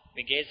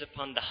 we gaze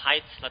upon the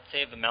heights, let's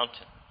say, of a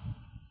mountain.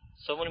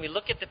 So when we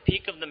look at the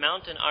peak of the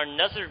mountain, our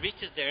nazar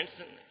reaches there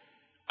instantly.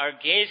 Our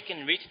gaze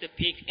can reach the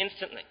peak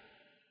instantly.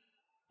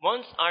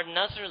 Once our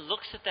nazar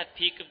looks at that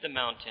peak of the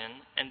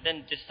mountain and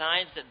then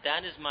decides that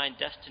that is my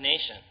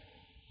destination,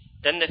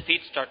 then the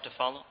feet start to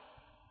follow.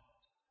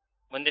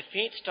 When the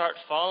feet start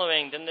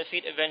following, then the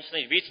feet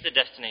eventually reach the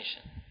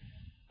destination.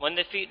 When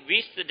the feet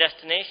reach the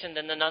destination,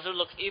 then the nazar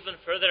looks even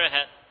further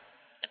ahead.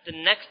 At the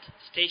next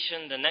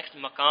station, the next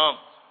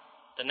maqam,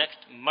 the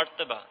next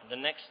martaba, the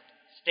next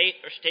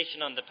state or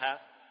station on the path,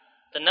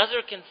 the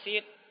nazar can see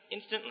it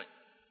instantly.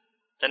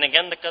 Then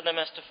again the qadam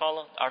has to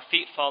follow, our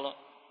feet follow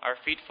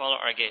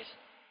our gaze.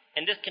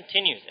 And this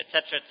continues,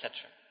 etc., etc.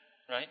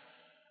 Right?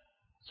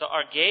 So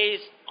our gaze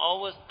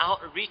always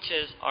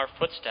outreaches our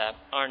footstep,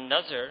 our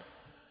nazar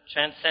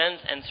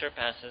transcends and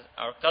surpasses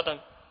our qadam.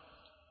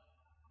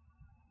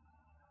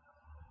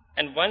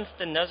 And once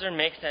the nazar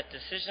makes that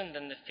decision,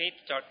 then the feet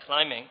start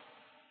climbing.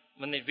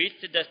 When they reach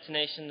the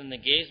destination, then the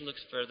gaze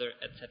looks further,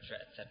 etc.,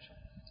 etc.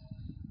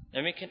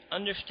 And we can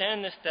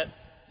understand this, that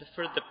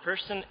for the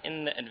person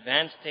in the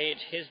advanced stage,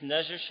 his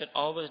nazar should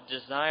always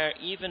desire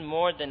even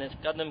more than his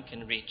qadam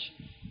can reach.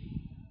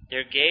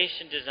 Their gaze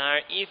should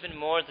desire even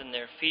more than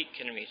their feet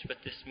can reach. What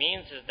this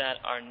means is that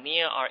our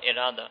niyyah, our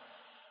irada,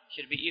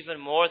 should be even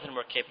more than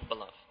we're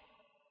capable of.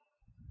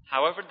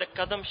 However, the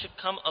qadam should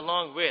come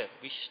along with.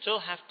 We still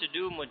have to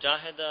do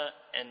mujahada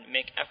and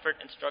make effort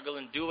and struggle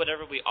and do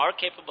whatever we are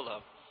capable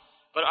of.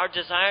 But our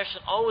desire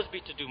should always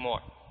be to do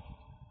more.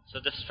 So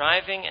the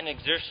striving and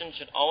exertion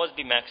should always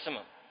be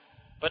maximum.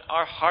 But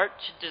our heart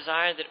should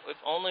desire that if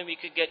only we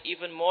could get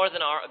even more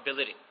than our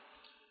ability.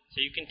 So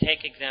you can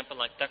take example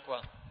like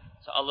taqwa.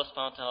 So Allah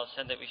subhanahu wa ta'ala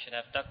said that we should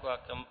have taqwa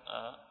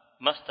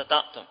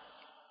mastata'tum,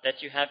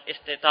 that you have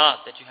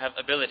istitaat, that you have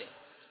ability.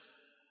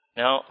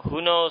 Now,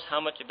 who knows how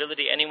much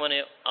ability anyone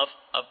of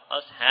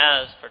us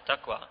has for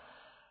taqwa?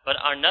 But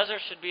our nazar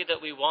should be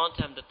that we want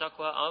to have the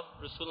taqwa of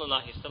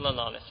Rasulullah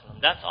sallallahu alaihi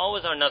wasallam. That's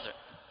always our nazar.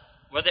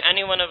 Whether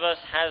any one of us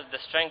has the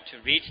strength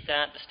to reach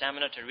that, the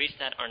stamina to reach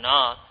that or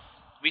not,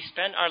 we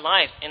spend our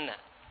life in that.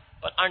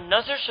 But our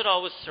nazar should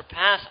always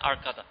surpass our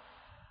qadam.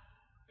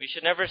 We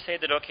should never say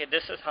that, okay,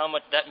 this is how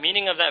much, that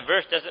meaning of that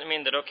verse doesn't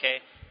mean that, okay,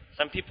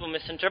 some people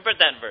misinterpret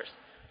that verse.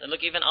 That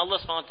look, even Allah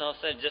subhanahu wa ta'ala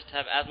said, just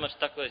have as much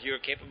taqwa as you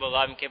are capable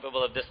of, I'm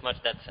capable of this much,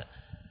 that's it.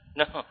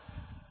 No.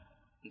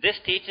 This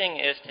teaching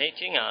is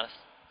teaching us,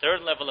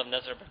 third level of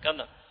nazar bar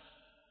qadam,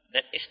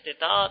 that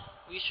istitaat,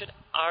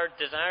 our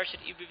desire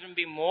should even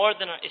be more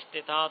than our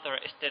istitaat or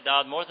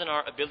istidad, more than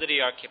our ability,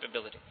 our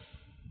capability.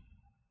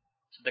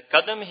 So the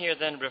qadam here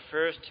then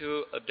refers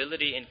to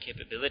ability and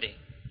capability.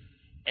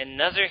 And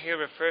nazar here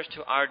refers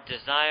to our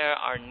desire,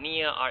 our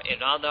niyyah, our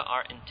irada,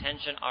 our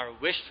intention, our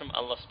wish from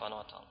Allah subhanahu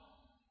wa ta'ala.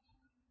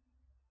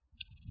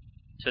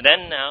 So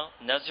then now,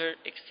 nazar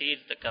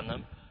exceeds the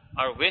qadam.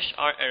 Our wish,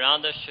 our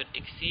irada should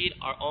exceed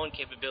our own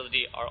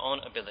capability, our own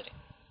ability.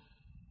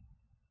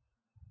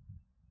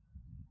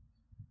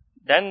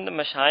 Then the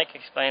Mashaykh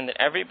explained that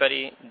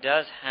everybody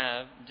does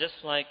have,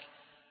 just like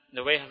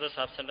the way Hazrat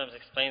Sahib sometimes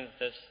explains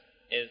this,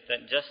 is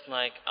that just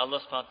like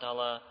Allah subhanahu wa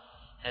ta'ala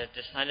has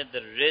decided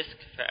the risk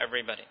for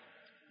everybody,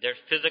 their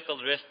physical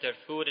risk, their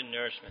food and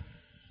nourishment.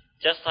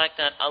 Just like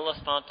that, Allah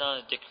subhanahu wa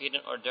ta'ala has decreed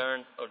and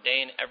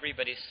ordained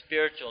everybody's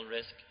spiritual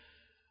risk,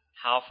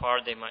 how far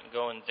they might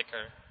go in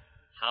zikr,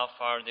 how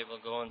far they will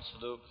go in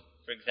suluk,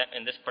 for example,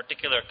 in this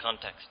particular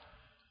context.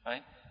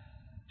 Right?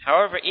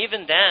 However,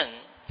 even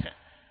then,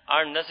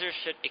 our nazar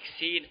should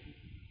exceed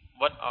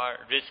what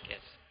our risk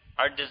is.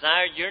 Our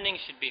desire, yearning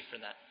should be for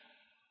that.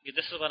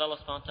 This is what Allah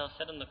subhanahu wa ta'ala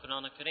said in the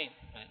Quran al-Kareem.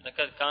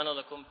 لَقَدْ كَانَ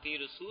لَكُمْ فِي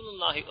رَسُولِ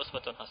اللَّهِ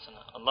أُسْوَةٌ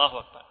حَسَنَةٌ. Allahu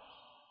Akbar.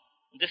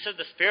 This is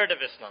the spirit of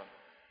Islam.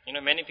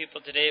 Many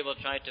people today will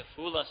try to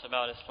fool us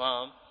about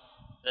Islam,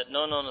 that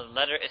no, the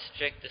letter is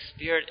strict, the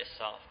spirit is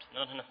soft.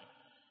 No.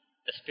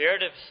 The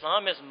spirit of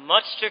Islam is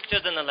much stricter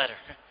than the letter.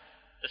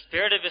 The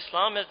spirit of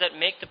Islam is that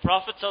make the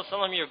Prophet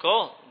ﷺ your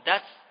goal.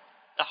 That's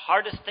the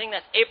hardest thing.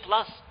 That's A+.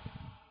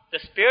 The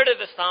spirit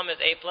of Islam is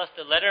A+.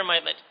 The letter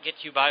might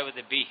get you by with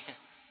a B.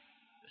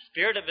 The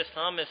spirit of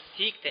Islam is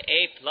seek the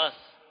A+.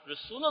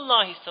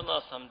 Rasulullah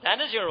ﷺ,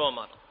 that is your role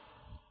model.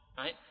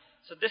 Right?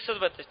 So this is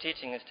what the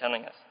teaching is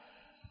telling us.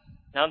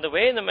 Now the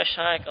way the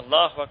Mashayikh,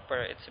 Allahu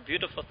Akbar, it's a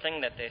beautiful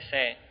thing that they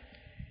say.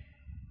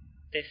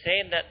 They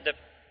say that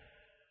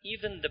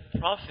even the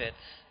prophets,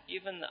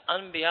 even the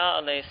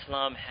Anbiya alayhi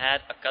salam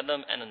had a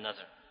qadam and a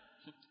nazar.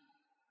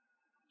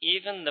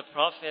 Even the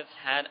prophets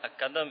had a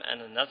qadam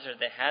and a nazar.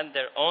 They had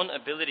their own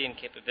ability and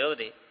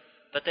capability.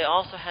 But they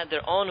also had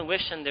their own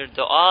wish and their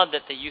dua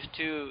that they used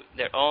to,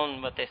 their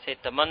own, what they say,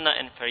 tamanna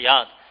and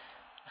faryad.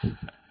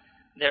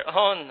 Their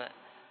own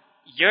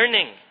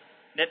yearning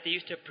that they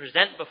used to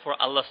present before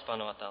Allah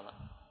subhanahu wa ta'ala.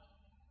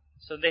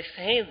 So they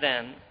say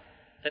then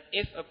that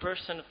if a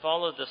person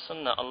follows the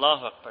sunnah,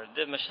 Allahu Akbar,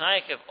 the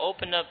Mashayikh have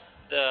opened up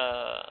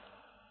the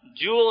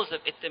jewels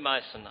of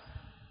ittiba' sunnah.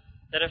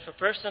 That if a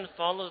person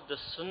follows the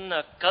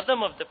sunnah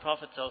qadam of the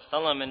Prophet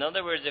ﷺ, in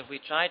other words, if we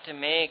try to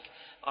make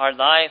our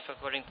life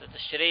according to the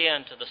sharia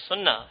and to the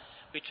sunnah,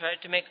 we try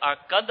to make our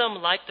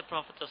qadam like the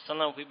Prophet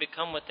ﷺ, we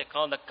become what they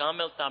call the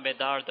kamil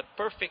tabedar, the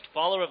perfect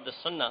follower of the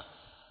sunnah,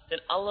 then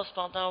Allah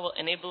subhanahu wa ta'ala will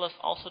enable us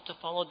also to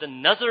follow the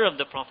nazar of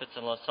the Prophet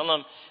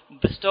ﷺ,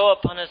 bestow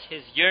upon us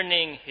his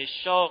yearning, his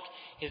shawq,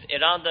 his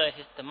irada,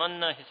 his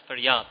tamanna, his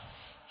faryad,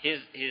 his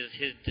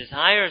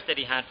desires that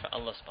he had for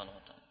Allah subhanahu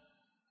wa ta'ala.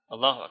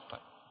 Allahu Akbar.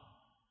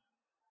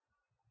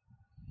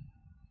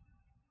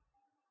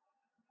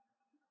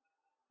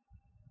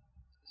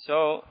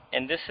 So,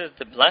 and this is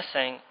the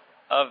blessing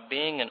of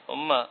being an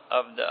ummah,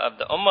 of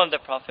the ummah of the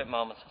Prophet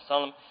Muhammad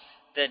ﷺ,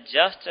 that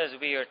just as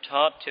we are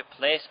taught to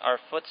place our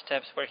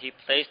footsteps where he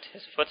placed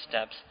his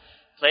footsteps,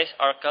 place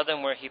our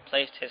qadam where he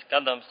placed his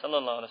qadam,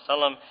 sallallahu alaihi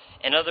wasallam,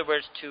 in other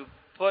words, to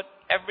put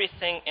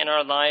everything in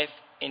our life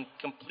in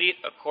complete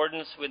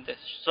accordance with the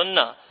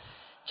sunnah,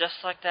 just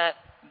like that,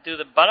 through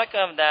the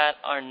barakah of that,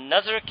 our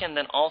nazar can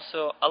then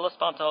also, Allah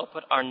subhanahu wa ta'ala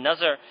put our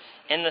nazar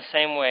in the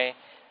same way,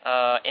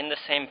 in the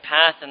same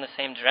path, in the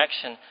same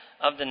direction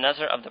of the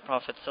nazar of the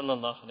Prophet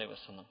sallallahu alaihi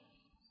wasallam.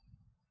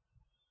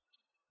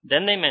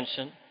 Then they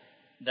mention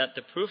that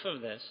the proof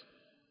of this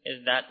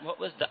is that what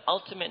was the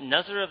ultimate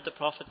nazar of the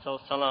Prophet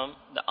ﷺ,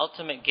 the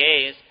ultimate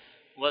gaze,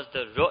 was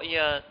the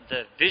ru'ya,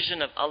 the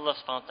vision of Allah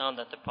subhanahu wa ta'ala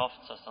that the Prophet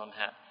ﷺ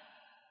had.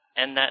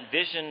 And that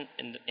vision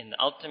in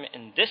the ultimate,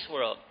 in this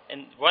world,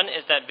 and one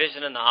is that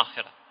vision in the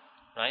akhirah,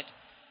 right?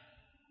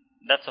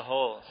 That's a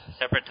whole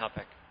separate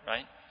topic,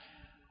 right?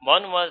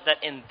 One was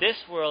that in this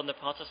world, the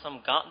Prophet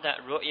ﷺ got that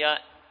ru'ya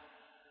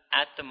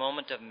at the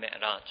moment of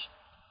Mi'raj.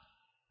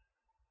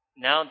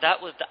 Now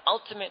that was the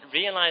ultimate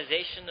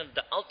realization of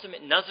the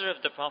ultimate nazar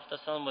of the Prophet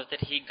ﷺ, was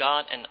that he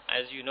got, and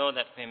as you know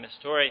that famous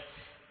story,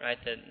 right,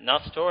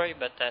 not story,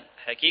 but that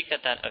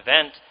haqiqat, that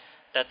event,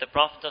 that the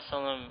Prophet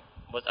ﷺ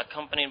was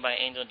accompanied by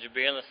Angel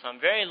Jibreel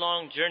ﷺ, very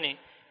long journey,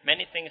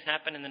 many things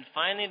happened, and then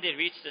finally they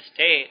reached the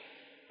state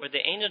where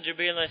the Angel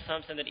Jibreel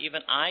ﷺ said that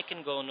even I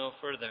can go no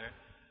further.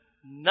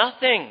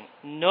 Nothing,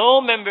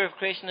 no member of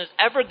creation has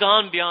ever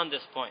gone beyond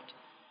this point.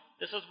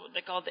 This is what they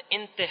call the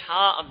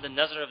intiha of the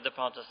nazar of the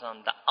Prophet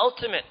ﷺ. The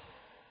ultimate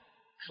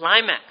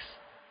climax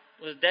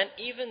was then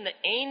even the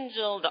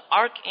angel, the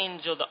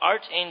archangel,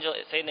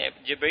 Sayyidina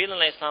Jibreel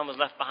alayhi salam was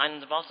left behind,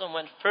 and the Prophet ﷺ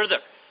went further.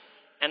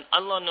 And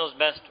Allah knows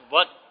best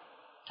what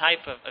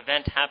type of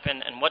event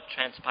happened and what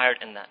transpired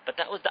in that. But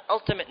that was the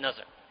ultimate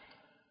nazar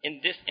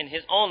in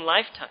his own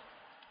lifetime,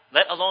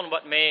 let alone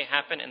what may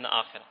happen in the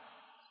akhirah.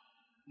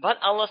 But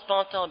Allah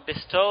subhanahu wa ta'ala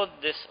bestowed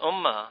this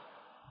ummah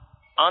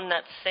on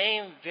that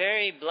same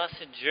very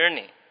blessed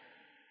journey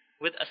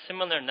with a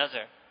similar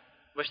nazar,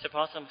 which the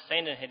Prophet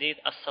said in hadith,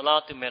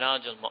 as-salatu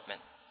miraj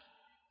al-mu'min.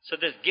 So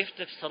this gift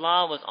of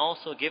salah was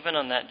also given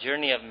on that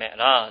journey of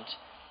Mi'raj.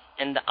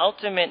 And the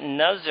ultimate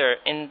nazar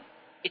in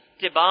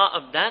ittiba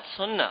of that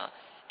sunnah,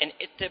 in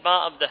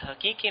ittiba of the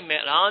haqiqi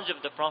Mi'raj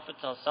of the Prophet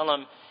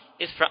ﷺ,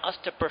 is for us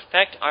to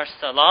perfect our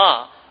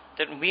salah,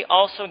 that we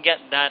also get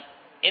that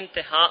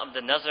intiha of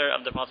the nazar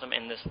of the Prophet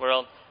in this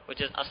world,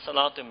 which is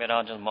as-salatu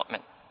miraj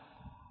al-mu'min.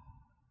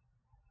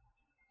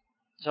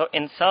 So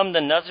in sum,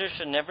 the nazar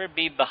should never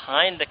be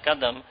behind the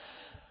qadam,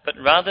 but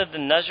rather the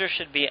nazar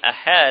should be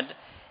ahead,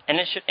 and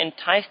it should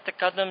entice the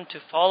qadam to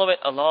follow it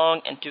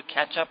along and to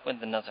catch up with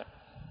the nazar.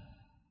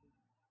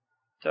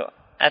 So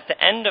at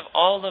the end of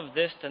all of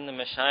this, then the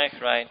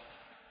Mashayikh write,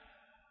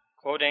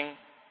 quoting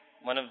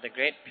one of the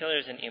great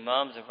pillars and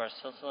imams of our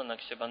Silsila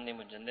Naqshbandi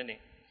Mujaddidi,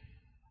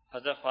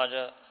 Hazrat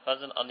Khwaja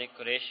Fazl Ali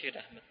Qureshi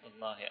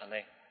rahmatullahi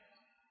alayh.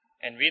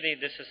 And really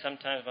this is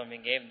sometimes when we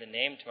gave the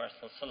name to our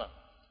Silsila,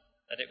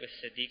 that it was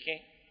Siddiqui,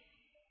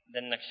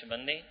 then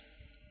Naqshbandi,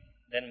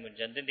 then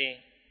Mujaddidi,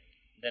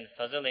 then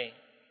Fazli,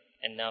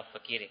 and now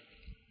Fakiri.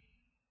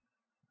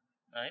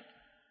 Right?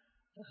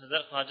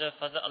 Hazrat Khwaja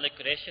Fazl Ali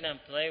Qureshi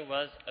Rahmatullah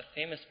was a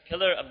famous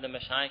pillar of the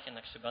Mashayikh in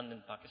Naqshband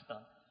in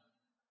Pakistan.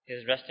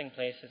 His resting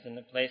place is in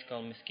a place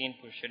called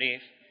Miskinpur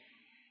Sharif.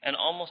 And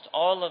almost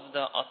all of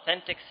the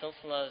authentic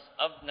silsilas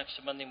of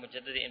Naqshbandi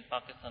Mujaddidi in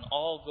Pakistan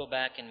all go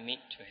back and meet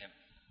to him.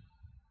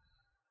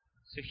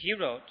 So he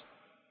wrote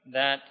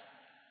that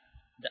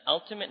the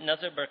ultimate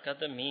nazar bar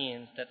qadam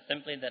means that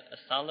simply that a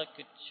salik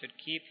should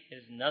keep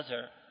his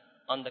nazar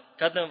on the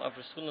qadam of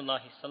Rasulullah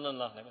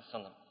sallallahu alaihi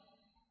wasallam.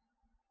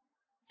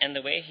 And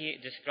the way he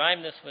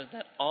described this was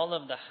that all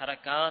of the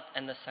harakat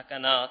and the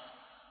sakanat,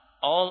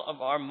 all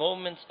of our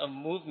moments of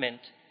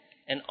movement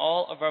and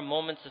all of our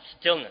moments of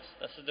stillness.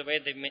 This is the way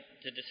they meant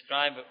to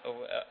describe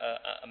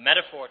a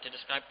metaphor to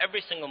describe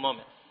every single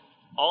moment.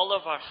 All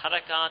of our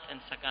harakat and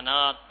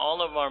sakanat,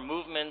 all of our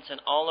movements and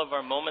all of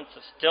our moments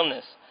of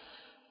stillness,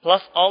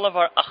 plus all of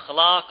our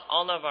akhlaq,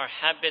 all of our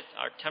habits,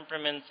 our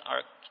temperaments,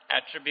 our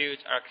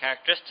attributes, our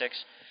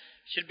characteristics,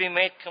 should be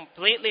made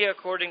completely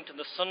according to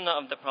the sunnah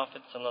of the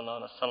Prophet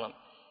ﷺ.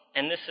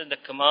 And this is the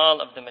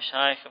kamal of the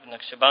Mashayikh of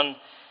Naqshband,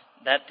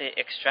 that they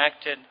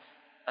extracted.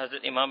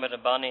 Hazrat Imam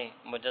Rabbani,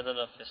 Mujaddid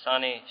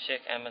al-Fisani,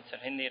 Sheikh Ahmad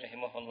Sarhindi,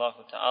 rahimahullah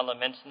ta'ala,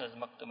 mentioned as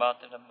Maktubat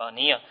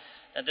al-Rabbaniya,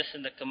 that this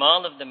is the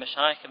kamal of the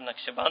Mashayikh of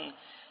Naqshband,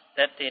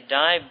 that they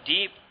dive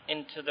deep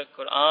into the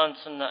Quran,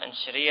 Sunnah and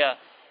Sharia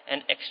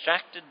and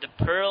extracted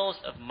the pearls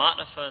of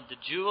ma'rifah, the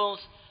jewels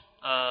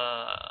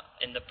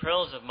in the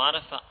pearls of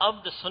ma'rifah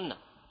of the Sunnah,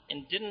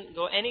 and didn't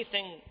go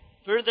anything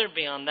further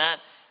beyond that,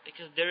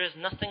 because there is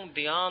nothing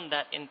beyond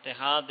that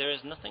intihad, there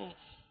is nothing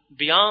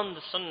beyond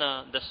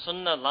the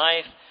Sunnah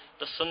life,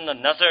 the Sunnah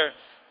nazar,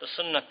 the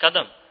Sunnah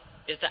qadam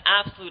is the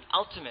absolute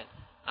ultimate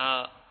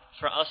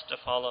for us to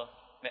follow.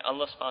 May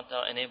Allah subhanahu wa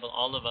ta'ala enable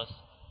all of us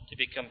to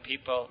become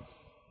people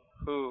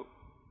who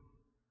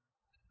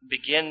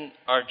begin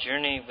our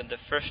journey with the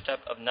first step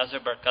of nazar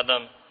bar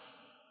qadam.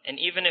 And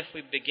even if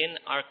we begin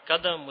our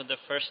qadam with the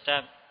first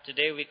step,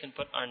 today we can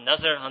put our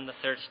nazar on the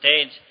third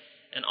stage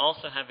and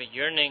also have a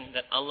yearning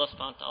that Allah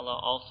subhanahu wa ta'ala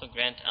also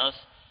grant us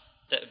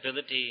the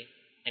ability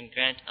and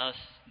grant us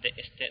the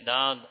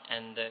istidad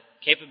and the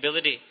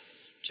capability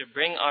to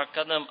bring our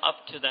qadam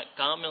up to that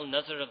kamil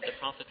nazar of the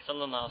Prophet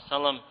sallallahu alaihi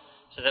wasallam,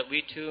 so that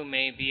we too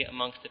may be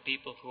amongst the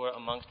people who are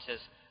amongst his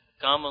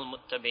kamil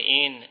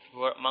muttabi'een,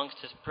 who are amongst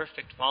his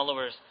perfect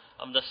followers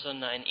of the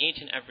sunnah in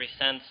each and every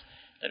sense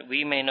that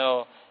we may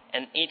know,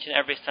 and each and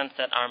every sense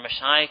that our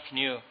mashayikh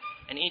knew,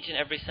 and each and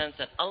every sense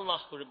that Allah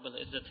Rabbul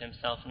Izzat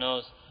himself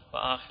knows.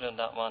 Wa akhiru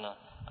da'wana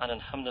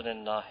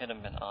alhamdulillahi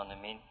rabbil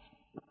alameen.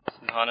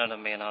 Subhana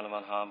rabbiyal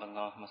wal-hab.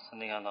 Allahumma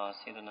salli ala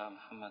sayyidina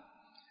Muhammad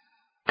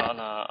wa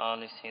ala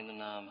ali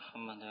sayyidina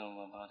Muhammad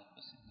wa barik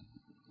wa sallim.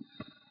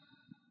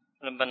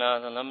 ربنا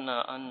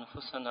ظلمنا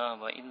أنفسنا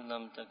وإن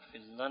لم تغفر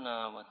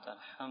لنا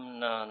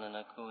وترحمنا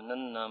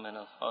لنكونن من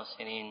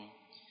الخاسرين.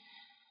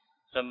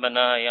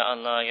 ربنا يا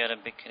Allah, Ya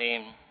Rabbi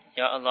Kareem,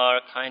 Ya Allah,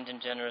 our kind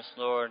and generous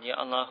Lord, Ya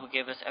Allah, who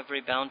gave us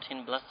every bounty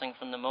and blessing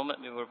from the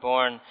moment we were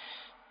born.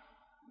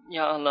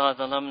 Ya Allah,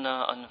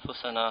 ظلمنا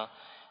أنفسنا.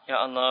 Ya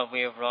Allah,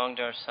 we have wronged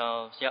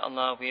ourselves. Ya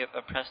Allah, we have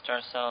oppressed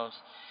ourselves.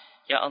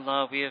 Ya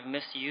Allah, we have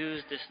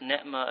misused this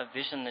ni'mah of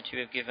vision that you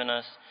have given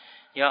us.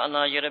 Ya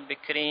Allah, Ya Rabbi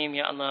Kareem,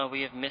 Ya Allah,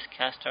 we have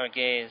miscast our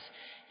gaze.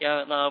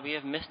 Ya Allah, we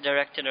have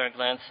misdirected our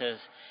glances.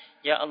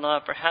 Ya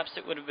Allah, perhaps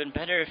it would have been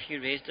better if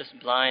you raised us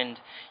blind.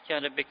 Ya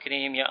Rabbi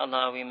Kareem, Ya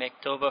Allah, we make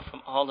tawbah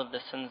from all of the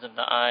sins of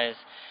the eyes.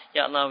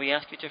 Ya Allah, we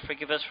ask you to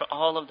forgive us for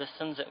all of the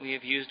sins that we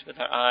have used with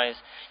our eyes.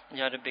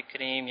 Ya Rabbi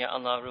Kareem, Ya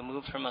Allah,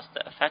 remove from us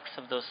the effects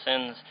of those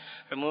sins.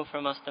 Remove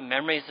from us the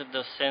memories of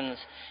those sins.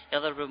 Ya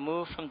Allah,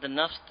 remove from the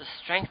nafs the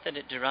strength that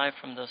it derived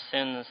from those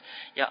sins.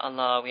 Ya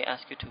Allah, we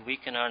ask you to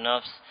weaken our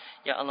nafs.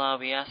 Ya Allah,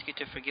 we ask you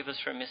to forgive us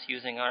for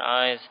misusing our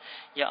eyes.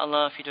 Ya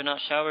Allah, if you do not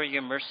shower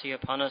your mercy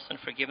upon us and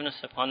forgiveness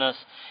upon us,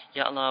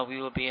 Ya Allah,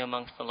 we will be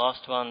amongst the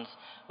lost ones.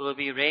 We will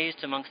be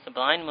raised amongst the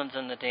blind ones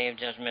on the day of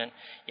judgment.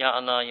 Ya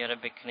Allah, Ya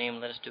Rabbi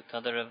Kareem, let us do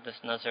qadr of this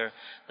nazar.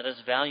 Let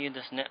us value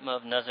this ni'mah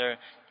of nazar.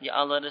 Ya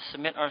Allah, let us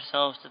submit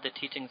ourselves to the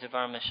teachings of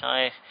our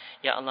mashayikh.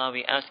 Ya Allah,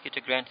 we ask you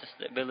to grant us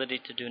the ability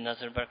to do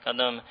nazar bar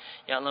qadam.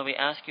 Ya Allah, we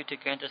ask you to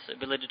grant us the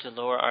ability to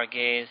lower our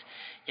gaze.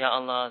 Ya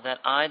Allah, that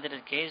eye that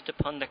is gazed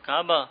upon the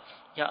Kaaba,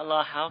 Ya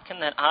Allah, how can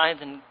that eye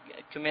then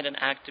commit an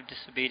act of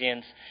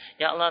disobedience?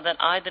 Ya Allah, that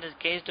eye that is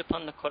gazed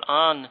upon the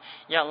Quran,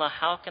 Ya Allah,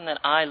 how can that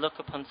eye look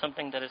upon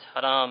something that is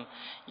haram?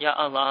 Ya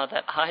Allah,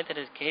 that eye that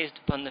is gazed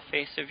upon the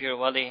face of your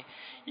wali,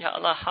 Ya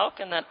Allah, how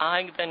can that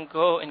eye then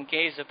go and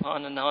gaze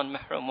upon a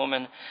non-mahram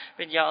woman?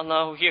 But Ya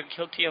Allah, we are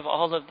guilty of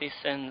all of these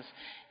sins.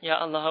 Ya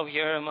Allah, we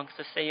are amongst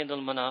the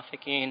Sayyidul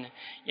Munafiqeen.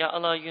 Ya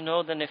Allah, you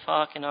know the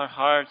nifaq in our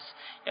hearts.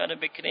 Ya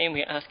Rabbi Kareem,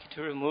 we ask you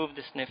to remove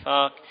this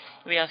nifaq.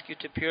 We ask you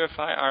to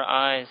purify our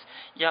eyes.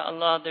 Ya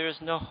Allah, there is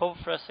no hope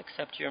for us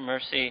except your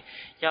mercy.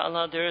 Ya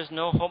Allah, there is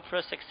no hope for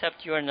us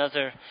except your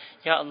nazar.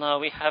 Ya Allah,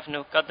 we have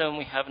no qadam,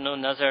 we have no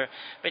nazar.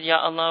 But Ya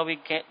Allah,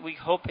 we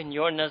hope in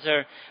your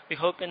nazar. We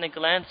hope in the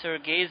glance or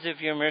gaze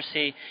of your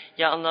mercy.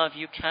 Ya Allah, if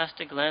you cast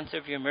a glance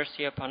of your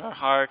mercy upon our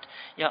heart,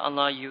 Ya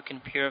Allah, you can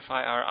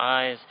purify our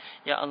eyes.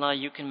 Ya Allah,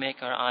 you can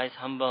make our eyes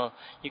humble.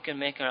 You can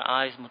make our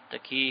eyes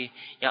muttaqi.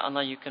 Ya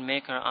Allah, you can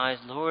make our eyes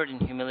lowered in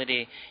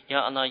humility.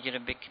 Ya Allah, Ya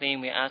Rabbi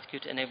Kareem, we ask you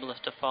to enable us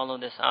to follow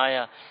this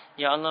ayah.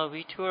 Ya Allah,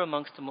 we too are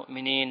amongst the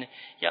mu'mineen.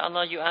 Ya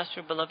Allah, you asked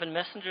your beloved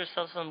Messenger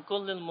sallallahu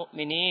Qul lil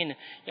mu'mineen.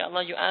 Ya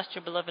Allah, you asked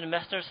your beloved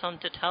Messenger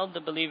sallallahu to tell the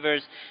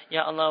believers.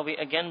 Ya Allah, we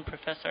again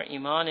profess our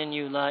iman in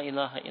you. La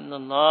ilaha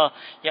illallah.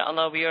 Ya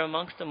Allah, we are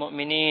amongst the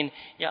mu'mineen.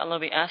 Ya Allah,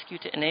 we ask you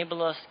to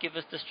enable us, give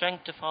us the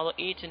strength to follow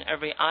each and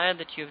every ayah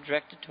that you have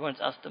directed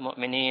towards us, the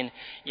mu'mineen.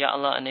 Ya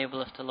Allah,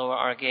 enable us to lower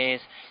our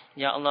gaze.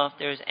 Ya Allah, if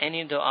there is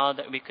any dua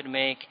that we could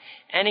make,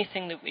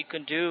 anything that we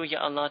could do, Ya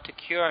Allah, to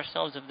cure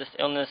ourselves of this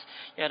illness,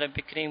 Ya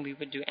Rabbi Kareem, we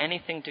would do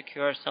anything to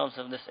cure ourselves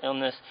of this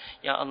illness.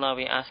 Ya Allah,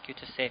 we ask you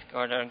to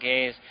safeguard our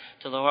gaze,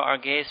 to lower our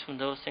gaze from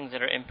those things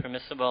that are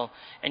impermissible,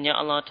 and Ya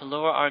Allah, to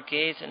lower our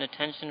gaze and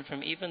attention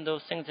from even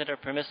those things that are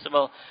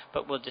permissible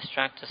but will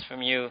distract us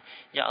from you.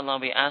 Ya Allah,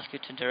 we ask you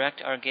to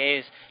direct our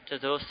gaze to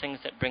those things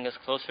that bring us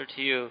closer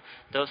to you,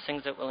 those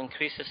things that will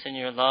increase us in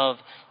your love,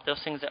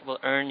 those things that will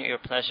earn your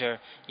pleasure.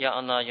 Ya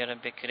Allah, Ya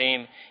Rabbi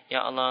Kareem,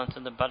 Ya Allah, unto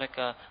the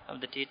barakah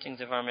of the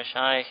teachings of our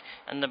Mashaykh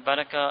and the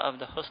barakah of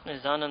the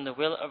husn zan and the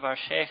will of our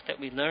Shaykh that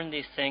we learn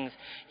these things.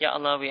 Ya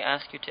Allah, we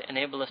ask you to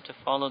enable us to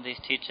follow these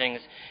teachings.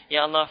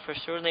 Ya Allah, for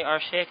surely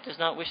our Shaykh does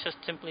not wish us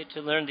simply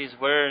to learn these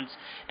words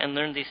and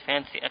learn these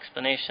fancy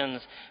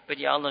explanations, but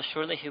Ya Allah,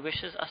 surely he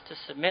wishes us to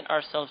submit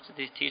ourselves to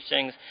these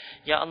teachings.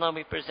 Ya Allah,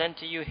 we present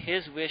to you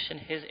his wish and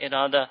his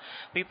irada.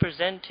 We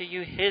present to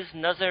you his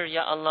nazar.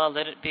 Ya Allah,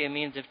 let it be a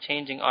means of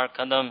changing our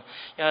qadam.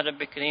 Ya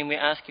Rabbi Kareem, we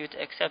ask you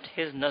to accept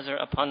his nazar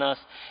upon us,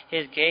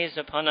 his gaze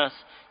upon us.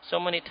 So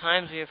many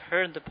times we have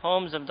heard the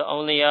poems of the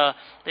awliya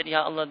that,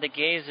 Ya Allah, the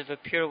gaze of a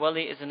pure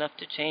wali is enough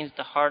to change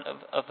the heart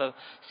of a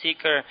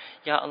seeker.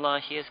 Ya Allah,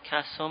 he has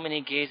cast so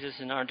many gazes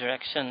in our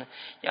direction.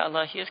 Ya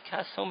Allah, he has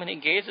cast so many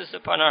gazes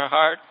upon our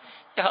heart.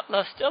 Ya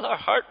Allah, still our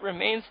heart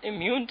remains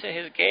immune to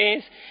his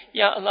gaze.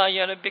 Ya Allah,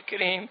 Ya Rabbi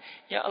Kareem,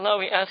 Ya Allah,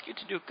 we ask you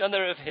to do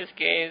qadr of his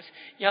gaze.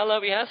 Ya Allah,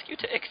 we ask you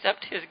to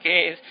accept his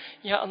gaze.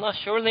 Ya Allah,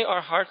 surely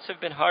our hearts have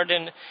been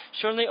hardened.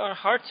 Surely our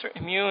hearts are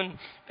immune.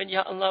 But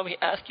Ya Allah, we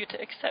ask you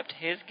to accept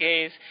his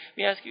gaze.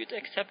 We ask you to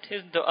accept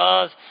his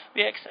du'as.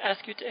 We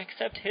ask you to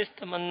accept his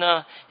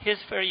tamanna, his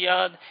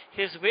faryad,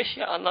 his wish,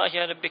 Ya Allah,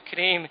 Ya Rabbi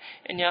Kareem.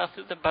 And Ya,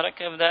 through the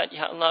barakah of that,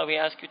 Ya Allah, we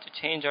ask you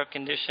to change our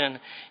condition.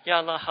 Ya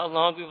Allah, how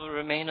long we will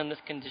remain on this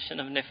condition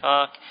of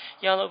nifaq.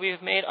 Ya Allah, we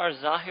have made our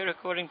zahir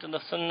according to the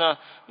sunnah.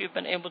 We've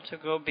been able to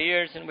grow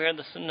beards and wear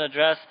the sunnah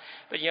dress.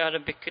 But Ya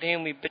Rabbi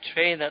Kareem, we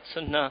betray that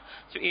sunnah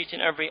through each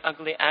and every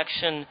ugly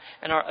action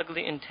and our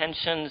ugly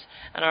intentions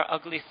and our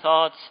ugly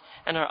thoughts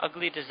and our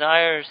ugly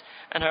desires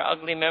and our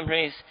ugly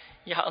memories.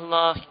 Ya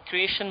Allah,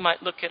 creation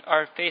might look at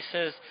our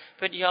faces,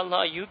 but Ya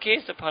Allah, you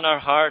gaze upon our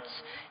hearts.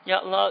 Ya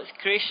Allah,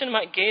 creation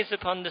might gaze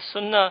upon the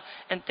sunnah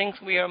and think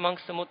we are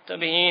amongst the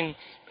muttabi'een.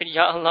 But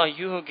Ya Allah,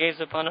 you who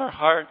gaze upon our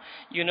heart,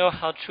 you know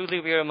how truly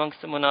we are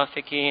amongst the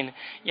munafiqeen.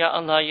 Ya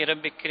Allah, Ya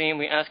Rabbi Kareem,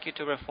 we ask you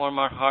to reform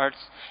our hearts.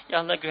 Ya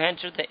Allah,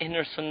 grant us the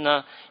inner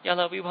sunnah. Ya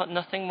Allah, we want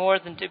nothing more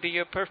than to be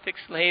your perfect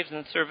slaves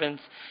and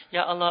servants.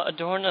 Ya Allah,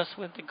 adorn us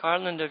with the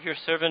garland of your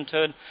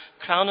servanthood.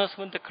 Crown us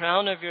with the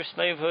crown of your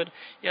slavehood.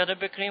 Ya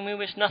Rabbi Kareem, we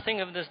wish nothing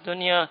of this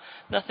dunya,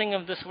 nothing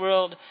of this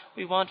world.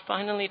 We want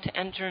finally to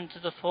enter into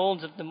the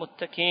folds of the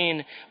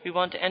muttaqeen. We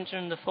want to enter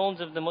in the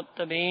folds of the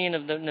muttabi'een,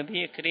 of the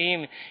Nabi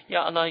Kareem.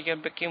 Ya Allah, Ya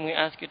Rabbi Kareem, we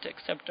ask you to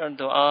accept our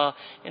dua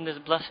in this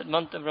blessed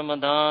month of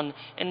Ramadan,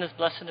 in this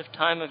blessed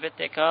time of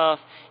itikaf.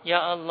 Ya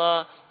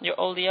Allah, your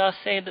awliya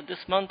say that this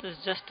month is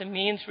just a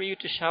means for you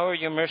to shower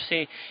your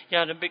mercy.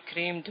 Ya Rabbi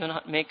Kareem, do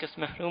not make us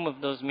mahroom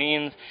of those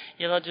means.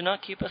 Ya Allah, do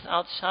not keep us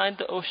outside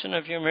the ocean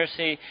of your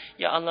mercy.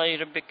 Ya Allah, Ya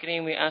Rabbi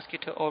Kareem, we ask you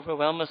to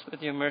overwhelm us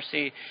with your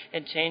mercy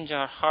and change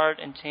our heart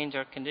and change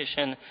our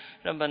condition.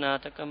 ربنا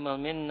تقبل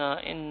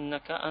منا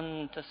إنك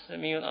أنت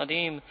السميع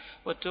العليم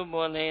وتب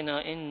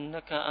علينا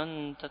إنك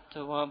أنت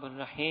التواب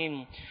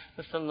الرحيم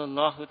وصلى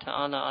الله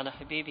تعالى على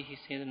حبيبه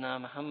سيدنا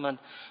محمد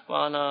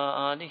وعلى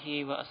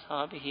آله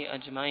وأصحابه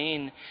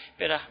أجمعين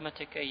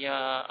برحمتك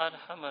يا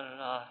أرحم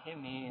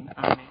الراحمين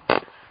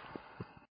آمين.